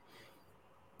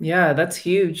 Yeah, that's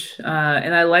huge.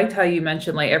 And I liked how you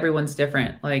mentioned like everyone's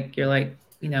different. Like you're like,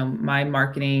 my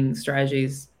marketing strategy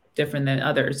is different than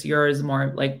others. Yours is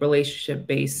more like relationship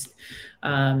based.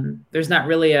 There's not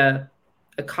really a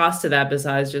cost to that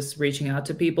besides just reaching out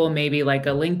to people, maybe like a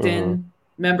Mm-hmm. LinkedIn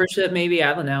membership, maybe,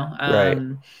 I don't know. Right.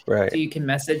 So Right. you can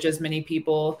message as many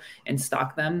people and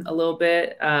stalk them a little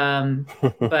bit.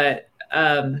 But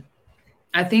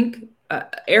I think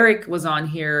Eric was on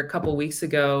here a couple weeks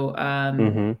ago.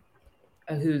 Mm-hmm.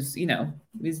 Who's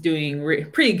he's doing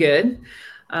pretty good,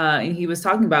 and he was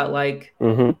talking about like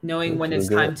Mm-hmm. knowing That's when really it's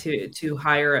good. time to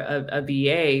hire a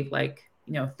VA, like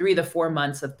 3 to 4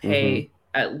 months of Mm-hmm. pay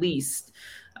at least,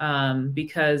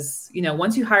 because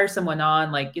once you hire someone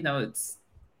on, like it's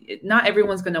not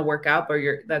everyone's going to work out, but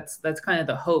that's kind of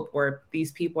the hope where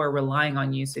these people are relying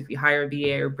on you. So if you hire a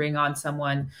VA or bring on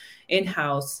someone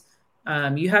in-house,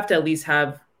 you have to at least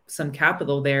have some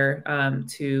capital there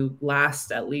to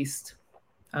last at least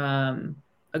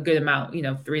a good amount,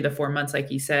 3 to 4 months, like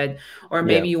you said, or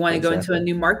maybe you want to go into a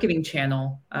new marketing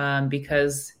channel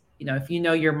because, if you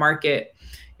know your market,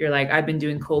 you're like, I've been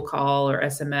doing cold call or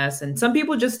SMS, and some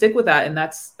people just stick with that, and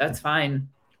that's fine.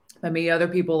 But maybe other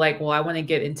people like, well, I want to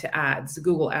get into ads,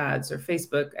 Google ads or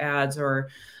Facebook ads, or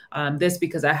this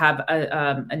because I have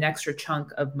an extra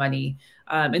chunk of money.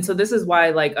 And so this is why,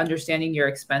 like, understanding your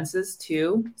expenses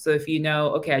too. So if you know,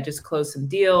 okay, I just closed some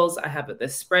deals, I have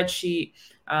this spreadsheet.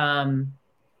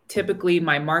 Typically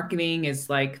my marketing is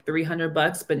like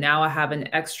 $300, but now I have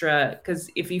an extra, because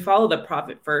if you follow the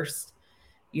profit first,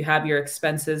 you have your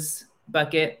expenses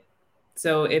bucket.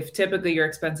 So if typically your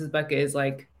expenses bucket is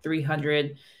like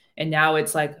 300 and now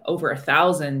it's like over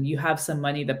 1,000, you have some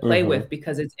money to play with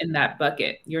because it's in that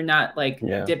bucket. You're not like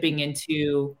dipping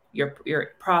into your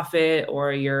profit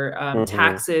or your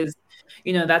taxes.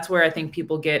 That's where I think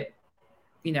people get,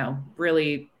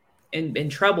 really in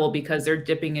trouble because they're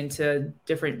dipping into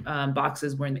different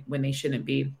boxes when they shouldn't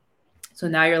be. So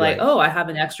now you're like, oh, I have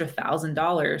an extra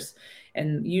 $1,000,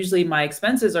 and usually my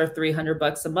expenses are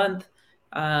 $300 a month.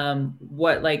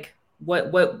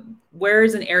 Where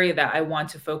is an area that I want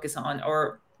to focus on?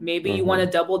 Or maybe you want to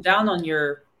double down on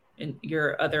the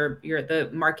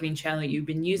marketing channel you've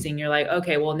been using. You're like,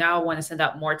 okay, well, now I want to send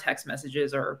out more text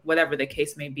messages or whatever the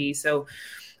case may be. So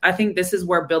I think this is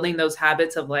where building those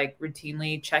habits of like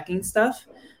routinely checking stuff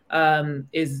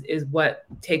is what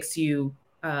takes you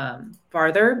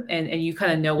farther, and you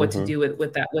kind of know what to do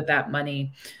with that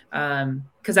money.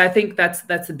 Because I think that's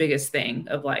the biggest thing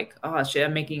of like, oh shit,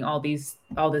 I'm making all this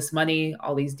money,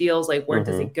 all these deals, like where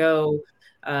does it go?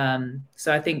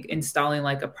 So I think installing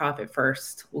like a profit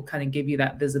first will kind of give you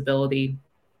that visibility.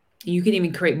 You can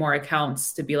even create more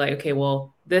accounts to be like, okay,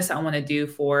 well, this I want to do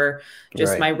for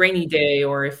just my rainy day,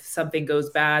 or if something goes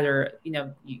bad, or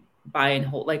you buy and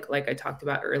hold, like I talked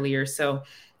about earlier. So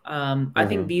I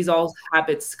think these all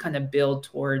habits kind of build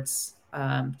towards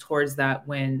that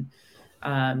when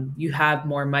you have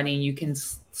more money, you can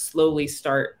slowly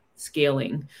start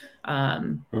scaling.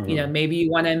 Maybe you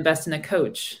want to invest in a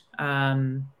coach,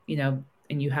 and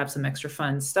you have some extra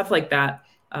funds, stuff like that.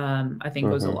 I think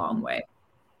goes a long way.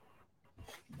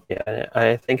 Yeah,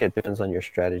 I think it depends on your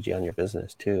strategy on your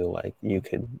business too. Like you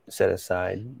could set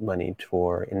aside money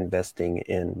for investing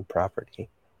in property,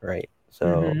 right?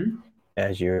 So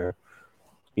as you're,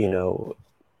 having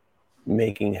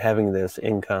this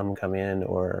income come in,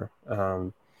 or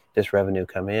this revenue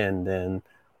come in, then,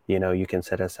 you can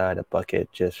set aside a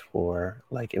bucket just for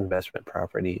like investment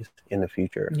properties in the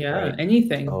future. Yeah, right?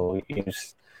 anything. So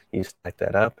you stack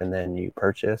that up and then you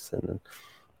purchase and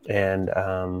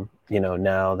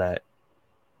now that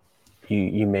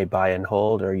you may buy and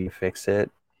hold, or you fix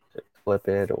it, flip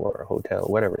it, or a hotel,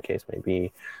 whatever the case may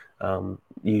be,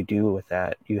 you do with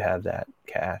that, you have that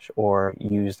cash, or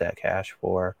use that cash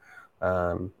for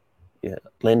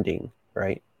lending,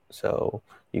 right? So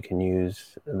you can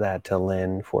use that to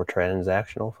lend for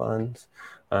transactional funds,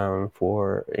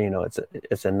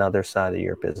 it's another side of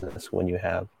your business when you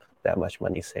have that much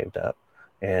money saved up,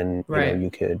 and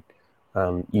you could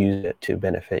use it to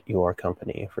benefit your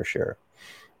company for sure.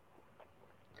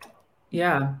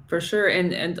 Yeah, for sure.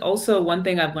 And also one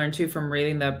thing I've learned too from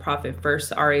reading the Profit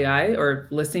First REI or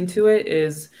listening to it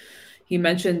is he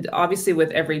mentioned obviously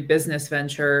with every business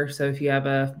venture. So if you have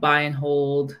a buy and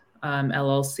hold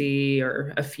LLC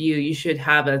or a few, you should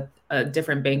have a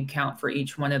different bank account for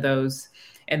each one of those,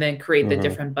 and then create the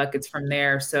different buckets from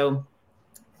there. So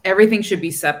everything should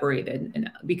be separated, and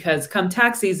because come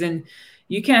tax season,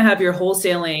 you can't have your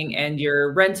wholesaling and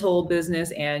your rental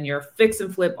business and your fix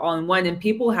and flip all in one. And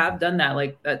people have done that.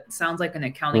 Like that sounds like an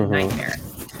accounting nightmare.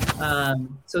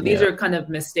 So these are kind of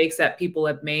mistakes that people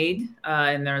have made,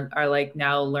 and they are like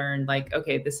now learned like,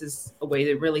 okay, this is a way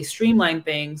to really streamline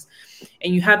things.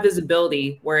 And you have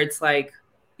visibility where it's like,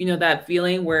 that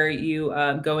feeling where you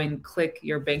go and click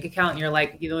your bank account and you're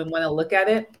like, you don't want to look at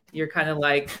it. You're kind of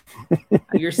like,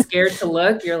 you're scared to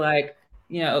look. You're like,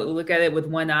 look at it with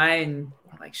one eye and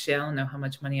like, shit, I don't know how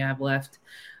much money I have left.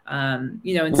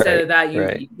 Instead of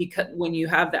that, because when you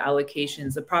have the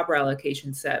allocations, the proper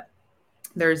allocation set,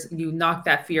 you knock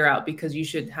that fear out because you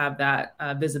should have that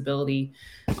visibility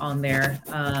on there.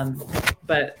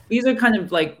 But these are kind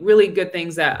of like really good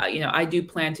things that, I do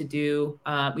plan to do,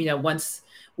 once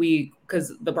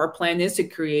because our plan is to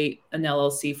create an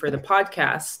LLC for the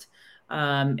podcast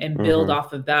and build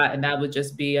off of that. And that would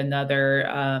just be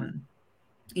another,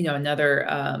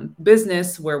 another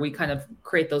business where we kind of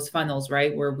create those funnels,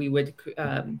 right? Where we would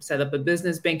set up a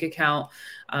business bank account,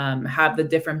 have the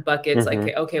different buckets,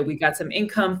 like, okay, we got some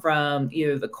income from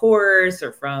either the course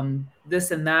or from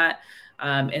this and that.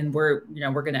 And we're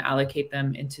going to allocate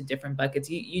them into different buckets.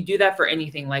 You do that for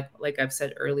anything, like I've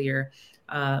said earlier.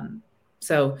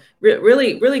 So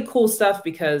really, really cool stuff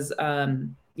because, I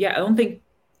don't think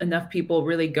enough people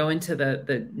really go into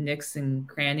the nicks and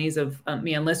crannies of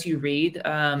unless you read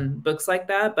books like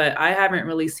that. But I haven't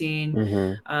really seen.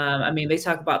 They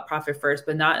talk about profit first,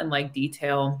 but not in like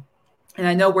detail. And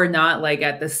I know we're not like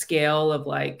at the scale of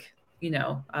like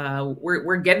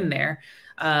we're getting there,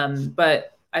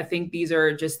 but I think these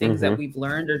are just things that we've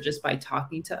learned, or just by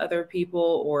talking to other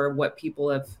people, or what people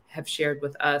have shared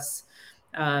with us,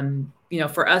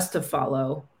 for us to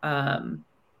follow. And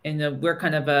we're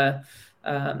kind of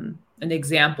an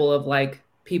example of like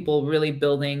people really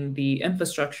building the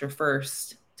infrastructure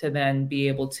first to then be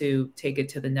able to take it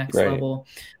to the next level.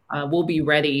 We'll be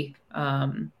ready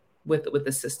with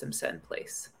the system set in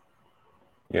place.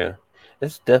 Yeah,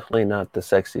 it's definitely not the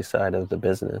sexy side of the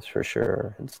business for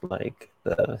sure. It's like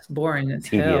it's boring as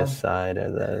tedious hell. side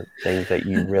of the things that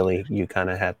you kind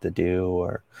of have to do,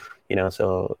 or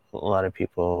so a lot of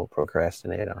people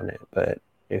procrastinate on it. But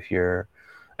if you're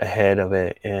ahead of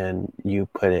it and you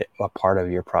put it a part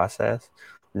of your process,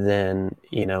 then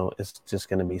it's just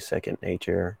going to be second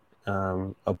nature,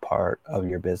 a part of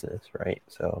your business, right?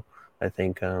 So I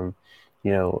think the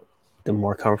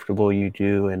more comfortable you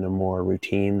do and the more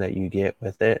routine that you get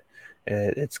with it,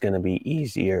 it's going to be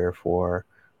easier for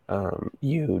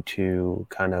you to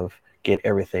kind of get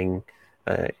everything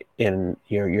in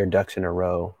your ducks in a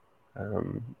row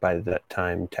by the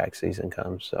time tax season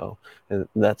comes. So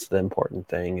that's the important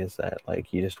thing, is that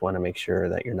like you just want to make sure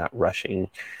that you're not rushing.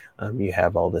 You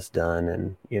have all this done,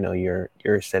 and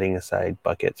you're setting aside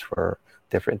buckets for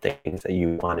different things that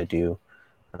you want to do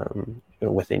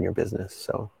within your business.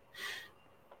 So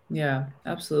yeah,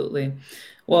 absolutely.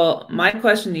 Well, my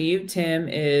question to you, Tim,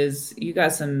 is you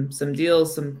got some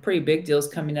deals, some pretty big deals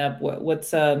coming up.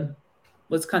 What's kind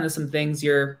of some things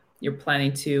you're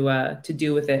planning to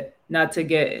do with it? Not to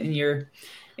get in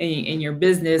your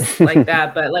business like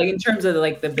that, but like in terms of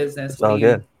like the business, it's all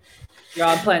good. You're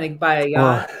all planning to buy a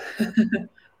yacht?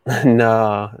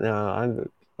 No, I'm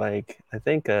like, I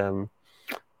think a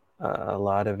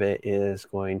lot of it is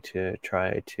going to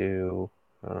try to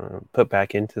put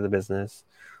back into the business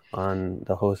on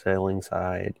the wholesaling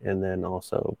side, and then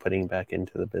also putting back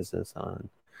into the business on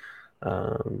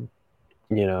on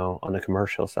the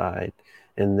commercial side,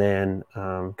 and then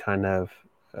kind of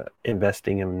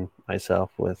investing in myself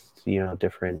with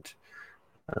different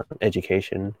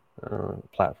education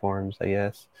platforms, I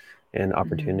guess, and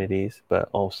opportunities, but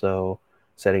also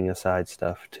setting aside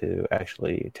stuff to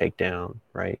actually take down,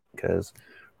 right? Because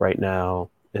right now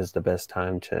is the best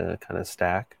time to kind of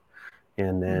stack.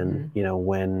 And then,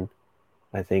 when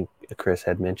I think Chris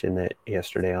had mentioned it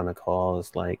yesterday on a call,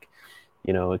 is like,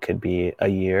 it could be a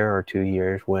year or 2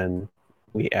 years when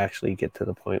we actually get to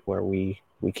the point where we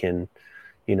can,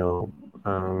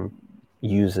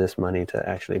 use this money to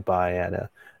actually buy at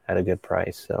a good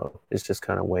price. So it's just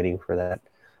kind of waiting for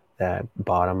that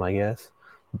bottom, I guess.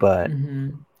 But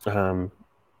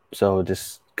so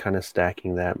just kind of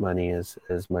stacking that money as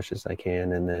much as I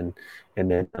can, and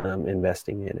then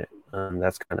investing in it.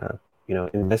 That's kind of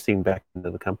investing back into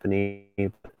the company,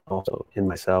 but also in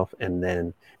myself, and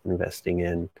then investing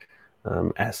in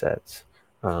assets,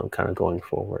 kind of going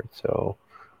forward. So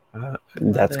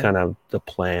that's kind of the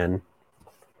plan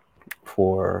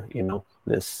for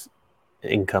this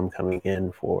income coming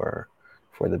in for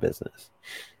the business.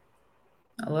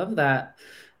 I love that.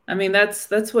 I mean, that's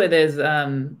what it is.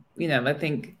 I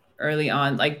think early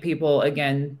on, like people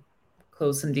again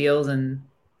close some deals and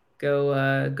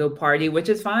go party, which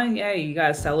is fine. Yeah, you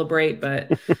gotta celebrate,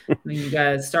 but when you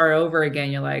gotta start over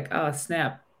again, you're like, oh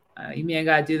snap, you mean I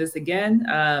gotta do this again?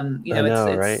 I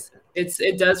know, right?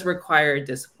 It does require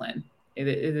discipline. It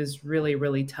is really,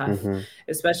 really tough,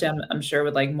 especially I'm sure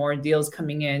with like more deals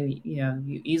coming in.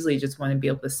 You easily just want to be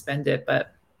able to spend it,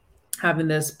 but having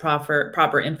this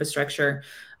proper infrastructure,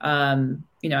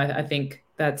 I think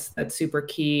that's super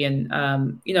key. And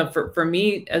for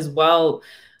me as well,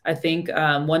 I think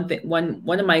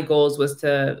one of my goals was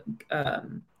to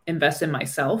invest in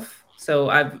myself. So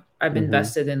I've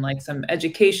invested in like some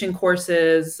education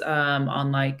courses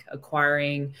on like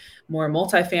acquiring more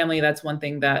multifamily. That's one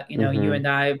thing that you and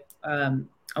I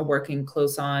are working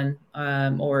close on,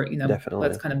 or Definitely.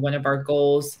 that's kind of one of our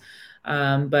goals.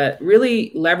 But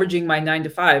really leveraging my 9 to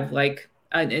 5. Like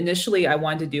initially, I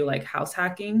wanted to do like house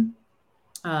hacking,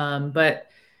 but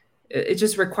it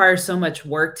just requires so much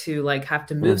work to like have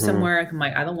to move Mm-hmm. somewhere. I'm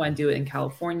like, I don't want to do it in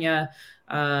California.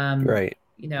 Right.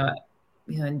 You know,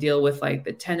 and deal with like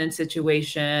the tenant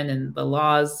situation and the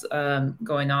laws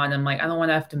going on. I'm like, I don't want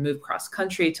to have to move cross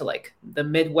country to like the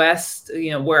Midwest,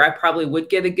 where I probably would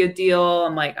get a good deal.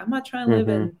 I'm like, I'm not trying to live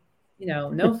Mm-hmm.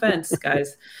 in, no offense,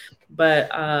 guys, but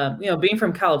being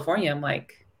from California, I'm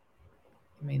like,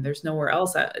 I mean, there's nowhere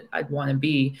else I'd want to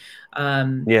be.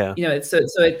 Yeah.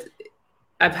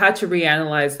 I've had to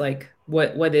reanalyze like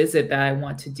what is it that I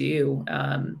want to do,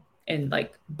 and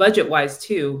like budget wise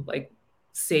too, like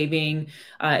saving,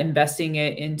 investing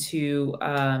it into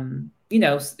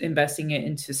investing it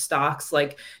into stocks,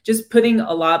 like just putting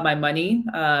a lot of my money.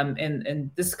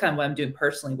 And this is kind of what I'm doing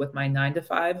personally with my 9 to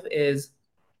 5 is,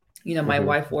 my Mm-hmm.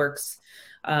 wife works,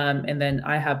 and then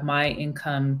I have my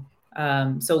income.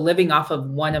 So living off of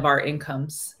one of our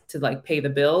incomes to like pay the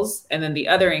bills, and then the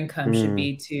other income should Mm.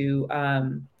 be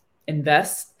to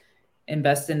invest,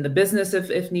 invest in the business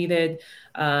if needed,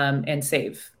 and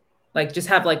save. Like just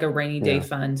have like a rainy day Yeah.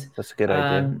 fund, That's a good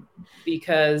idea. um,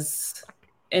 because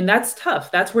and that's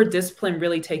tough. That's where discipline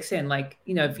really takes in. Like,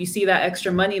 if you see that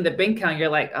extra money in the bank account, you're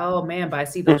like, oh man, but I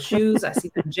see those shoes, I see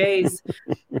them J's.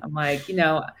 I'm like,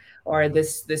 or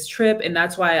this trip. And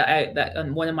that's why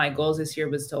one of my goals this year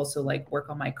was to also like work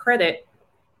on my credit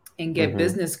and get Mm-hmm.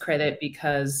 business credit,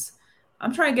 because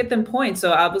I'm trying to get them points.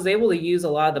 So I was able to use a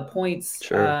lot of the points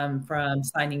Sure. from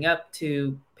signing up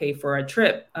to pay for a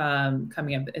trip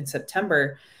coming up in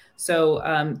September.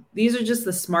 So these are just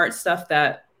the smart stuff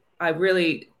that I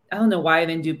don't know why I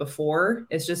didn't do before.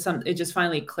 It's just it just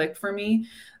finally clicked for me.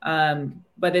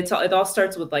 But it all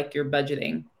starts with like your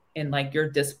budgeting and like your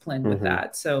discipline with Mm-hmm.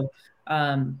 that. So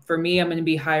for me, I'm going to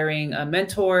be hiring a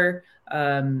mentor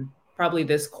probably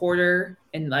this quarter,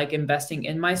 and like investing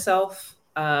in myself.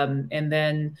 And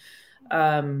then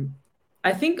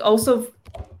I think also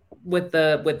with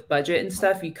budget and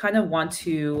stuff, you kind of want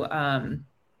to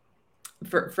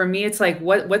for me, it's like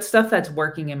what stuff that's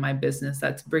working in my business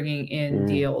that's bringing in Mm.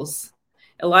 deals.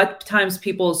 A lot of times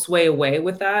people sway away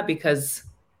with that because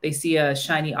they see a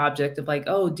shiny object of like,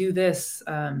 oh, do this.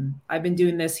 I've been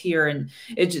doing this here, and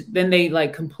then they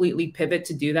like completely pivot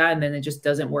to do that, and then it just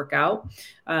doesn't work out.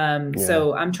 Yeah.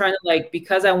 So I'm trying to like,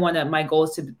 because my goal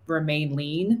is to remain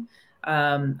lean.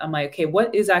 I'm like, okay,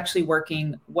 what is actually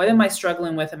working? What am I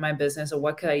struggling with in my business, or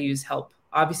what could I use help?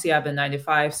 Obviously, I have a 9 to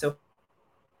 5, so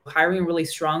hiring a really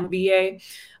strong VA.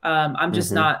 I'm just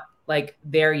Mm-hmm. not like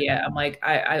there yet. I'm like,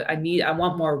 I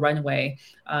want more runway,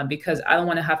 because I don't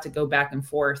want to have to go back and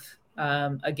forth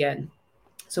again.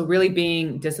 So really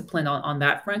being disciplined on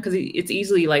that front, because it's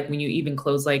easily like when you even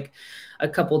close like a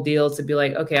couple deals to be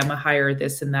like, okay, I'm gonna hire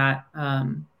this and that.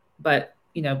 But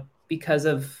because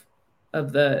of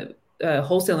the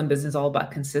wholesaling business, all about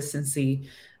consistency.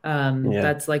 Yeah.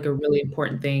 That's like a really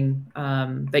important thing,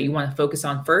 that you want to focus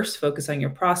on first. Focus on your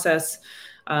process,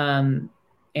 um,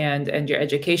 and your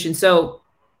education. So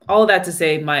all of that to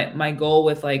say, my goal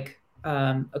with like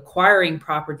acquiring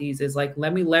properties is like,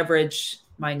 let me leverage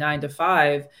my 9 to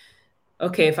 5.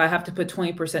 Okay, if I have to put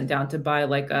 20% down to buy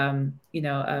like a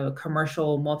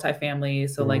commercial multifamily,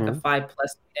 so like a Mm-hmm. 5+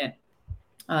 unit,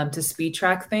 to speed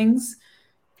track things.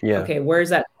 Yeah. Okay, where's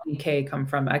that 20K come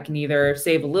from? I can either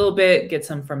save a little bit, get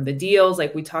some from the deals,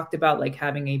 like we talked about, like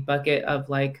having a bucket of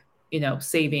like,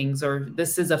 savings, or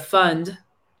this is a fund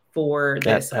for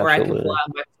this, or I can pull Absolutely.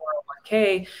 out my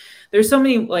 401k. There's so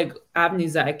many like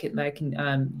avenues that I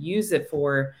can use it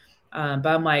for. But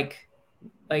I'm like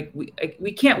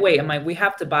we can't wait. I'm like, we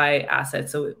have to buy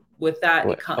assets. So with that,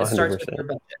 it starts with 100%. your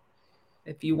budget.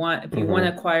 If you want Mm-hmm.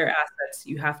 to acquire assets,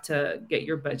 you have to get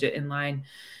your budget in line.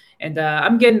 And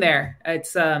I'm getting there.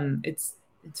 It's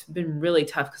been really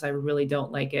tough because I really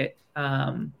don't like it.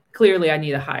 Clearly, I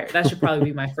need a hire. That should probably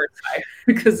be my first hire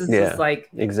because it's just Yeah. like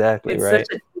Exactly. it's such Right.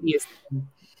 a tedious thing.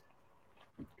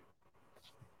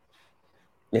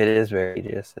 It is very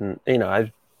tedious, and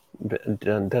I've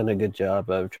done a good job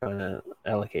of trying to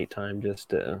allocate time just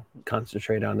to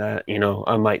concentrate on that.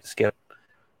 I might skip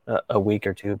a week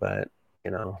or two, but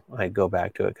I go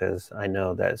back to it because I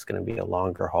know that it's going to be a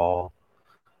longer haul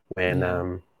when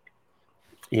Yeah,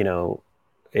 you know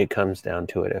it comes down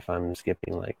to it. If I'm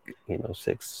skipping like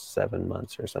 6-7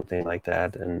 months or something like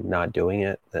that and not doing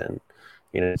it, then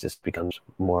it just becomes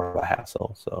more of a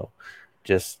hassle. So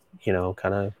just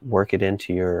kind of work it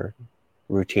into your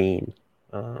routine,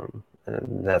 and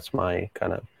that's my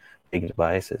kind of big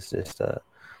advice is just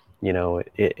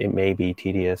it may be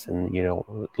tedious, and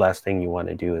last thing you want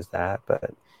to do is that,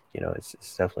 but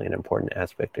it's definitely an important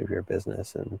aspect of your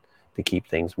business and to keep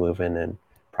things moving and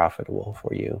profitable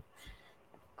for you.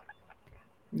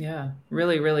 Yeah,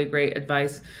 really, really great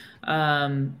advice.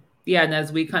 Yeah, and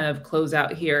as we kind of close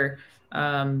out here,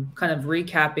 kind of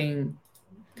recapping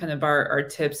kind of our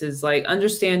tips is like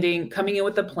understanding, coming in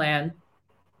with a plan,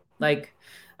 like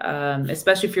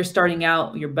especially if you're starting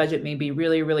out, your budget may be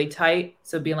really, really tight.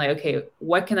 So being like, okay,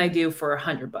 what can I do for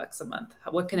 $100 a month?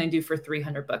 What can I do for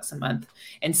 $300 a month?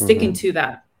 And sticking Mm-hmm. to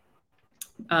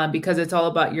that, because it's all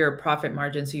about your profit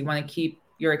margin. So you want to keep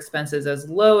your expenses as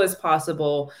low as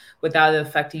possible without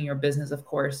affecting your business, of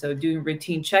course. So doing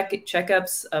routine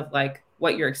checkups of like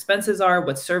what your expenses are,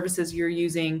 what services you're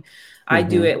using. I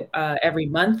do Mm-hmm. it every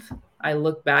month. I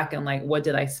look back and like, what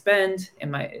did I spend?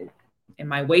 Am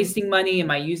I wasting money?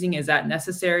 Am I using? Is that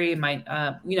necessary? Am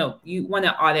I, you want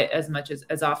to audit as much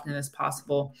as often as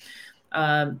possible.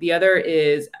 The other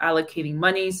is allocating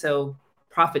money. So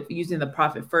profit, using the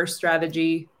profit first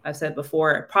strategy. I've said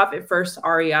before, profit first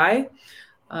REI,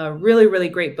 really, really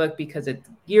great book because it's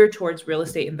geared towards real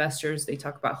estate investors. They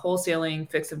talk about wholesaling,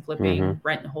 fix and Mm-hmm. flipping,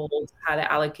 rent and hold, how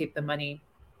to allocate the money.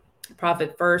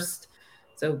 Profit first.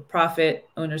 So profit,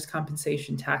 owner's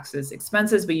compensation, taxes,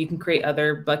 expenses, but you can create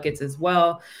other buckets as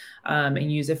well,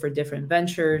 and use it for different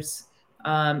ventures.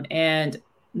 And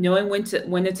knowing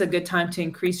when it's a good time to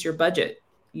increase your budget.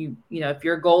 You know, if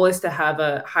your goal is to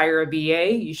hire a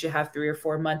VA, you should have 3 or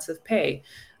 4 months of pay.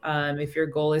 If your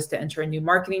goal is to enter a new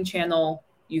marketing channel,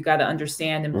 you got to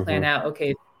understand and Mm-hmm. plan out,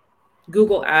 okay,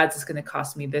 Google Ads is going to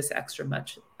cost me this extra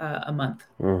much a month.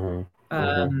 Mm-hmm. Mm-hmm.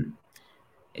 Um,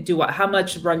 how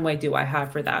much runway do I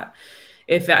have for that?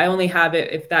 If I only have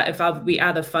it, if I'll be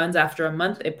out of funds after a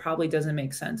month, it probably doesn't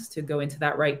make sense to go into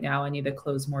that right now. I need to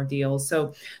close more deals.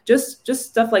 So just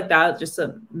stuff like that, just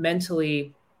to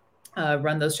mentally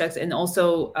run those checks, and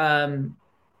also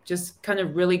just kind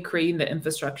of really creating the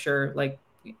infrastructure like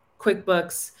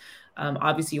QuickBooks.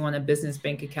 Obviously, you want a business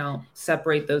bank account,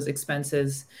 separate those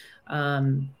expenses.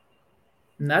 And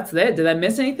that's it. Did I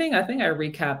miss anything? I think I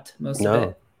recapped most of No,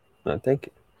 it. I think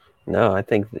I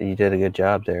think that you did a good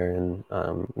job there, and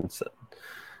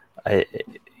I,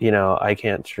 I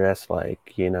can't stress like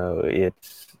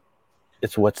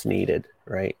it's what's needed,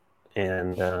 right?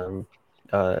 And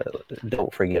uh,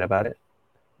 don't forget about it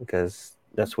because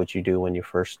that's what you do when you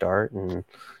first start, and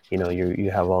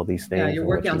you have all these Yeah, things you're and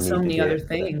working what you on so need to many other get.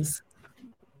 But things.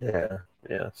 yeah,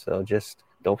 yeah. So just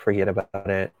don't forget about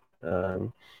it.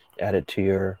 Um, Add it to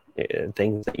your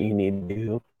things that you need to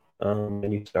do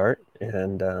when you start,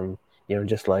 and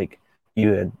just like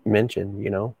you had mentioned,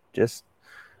 just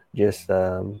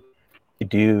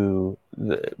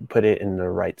put it in the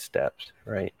right steps,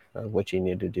 right? What you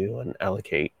need to do and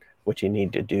allocate what you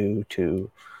need to do to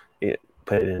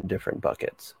put it in different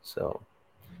buckets. So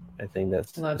I think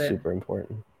that's Love it. super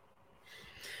important.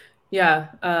 Yeah.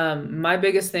 My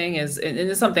biggest thing is, and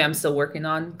it's something I'm still working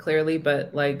on clearly,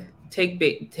 but like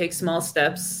take small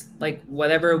steps, like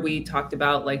whatever we talked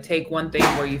about, like take one thing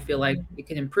where you feel like it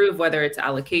can improve, whether it's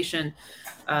allocation.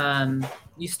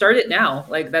 You start it now.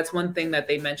 Like that's one thing that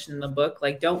they mentioned in the book.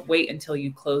 Like don't wait until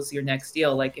you close your next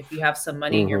deal. Like if you have some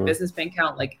money in your Mm-hmm. business bank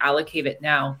account, like allocate it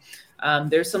now.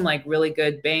 There's some like really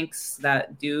good banks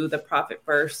that do the profit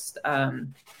first.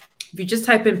 If you just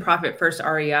type in profit first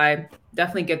REI,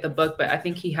 definitely get the book. But I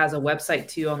think he has a website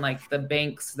too on like the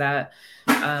banks that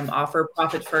offer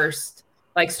profit first.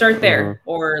 Like start Mm-hmm. there,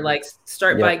 or like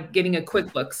start by Yep. getting a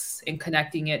QuickBooks and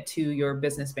connecting it to your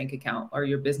business bank account or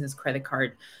your business credit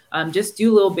card. Just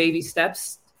do little baby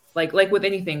steps. Like with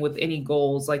anything, with any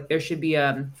goals, like there should be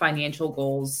financial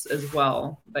goals as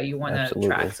well that you want to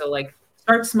track. Absolutely. So like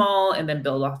start small and then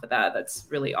build off of that. That's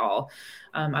really all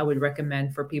I would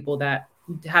recommend for people that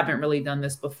haven't really done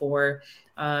this before.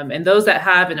 And those that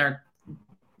have and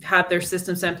have their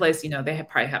systems in place, they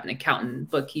probably have an accountant,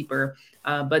 bookkeeper,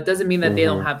 but doesn't mean that they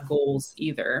don't Mm-hmm. have goals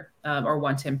either, or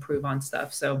want to improve on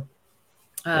stuff. So,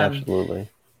 um, Absolutely.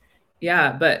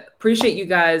 yeah, but appreciate you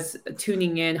guys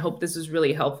tuning in. Hope this was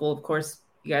really helpful. Of course,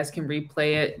 you guys can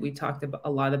replay it. We talked a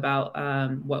lot about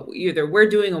what either we're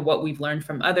doing or what we've learned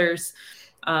from others.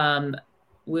 Um,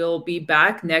 we'll be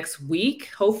back next week,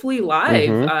 hopefully live.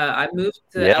 Mm-hmm. I moved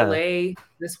to Yeah. LA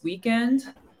this weekend.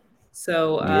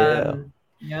 So, Yeah.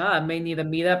 yeah, I may need a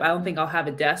meetup. I don't think I'll have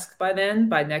a desk by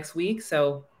next week.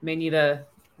 So, may need a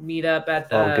meet up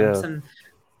at All good.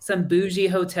 some bougie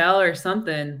hotel or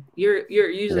something. You're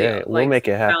usually Yeah. We'll like make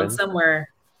it found happen. somewhere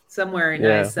Yeah.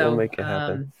 nice. We'll So, make it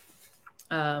happen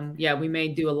yeah, we may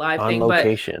do a live on thing, but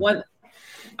location. one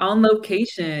on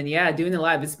location. Yeah, doing it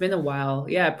live. It's been a while.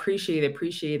 Yeah, appreciate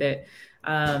it.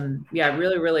 Yeah,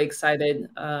 really, really excited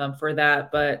for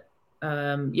that. But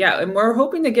yeah, and we're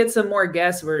hoping to get some more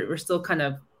guests. We're still kind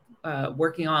of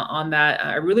working on that.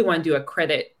 I really want to do a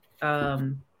credit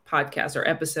podcast or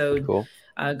episode, Cool.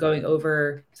 going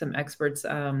over some experts.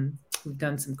 We've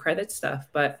done some credit stuff,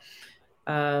 but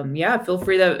yeah, feel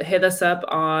free to hit us up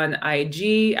on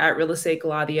IG at Real Estate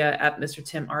Gladia, at Mr.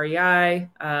 Tim REI,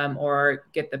 or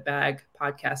Get the Bag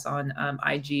podcast on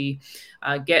IG,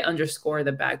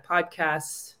 get_the bag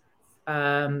podcast.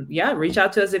 Yeah, reach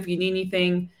out to us if you need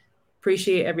anything.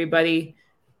 Appreciate everybody.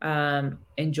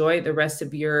 Enjoy the rest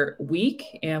of your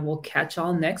week, and we'll catch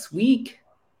y'all next week.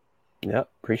 Yep,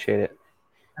 appreciate it.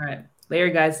 All right. Later,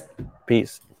 guys.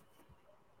 Peace.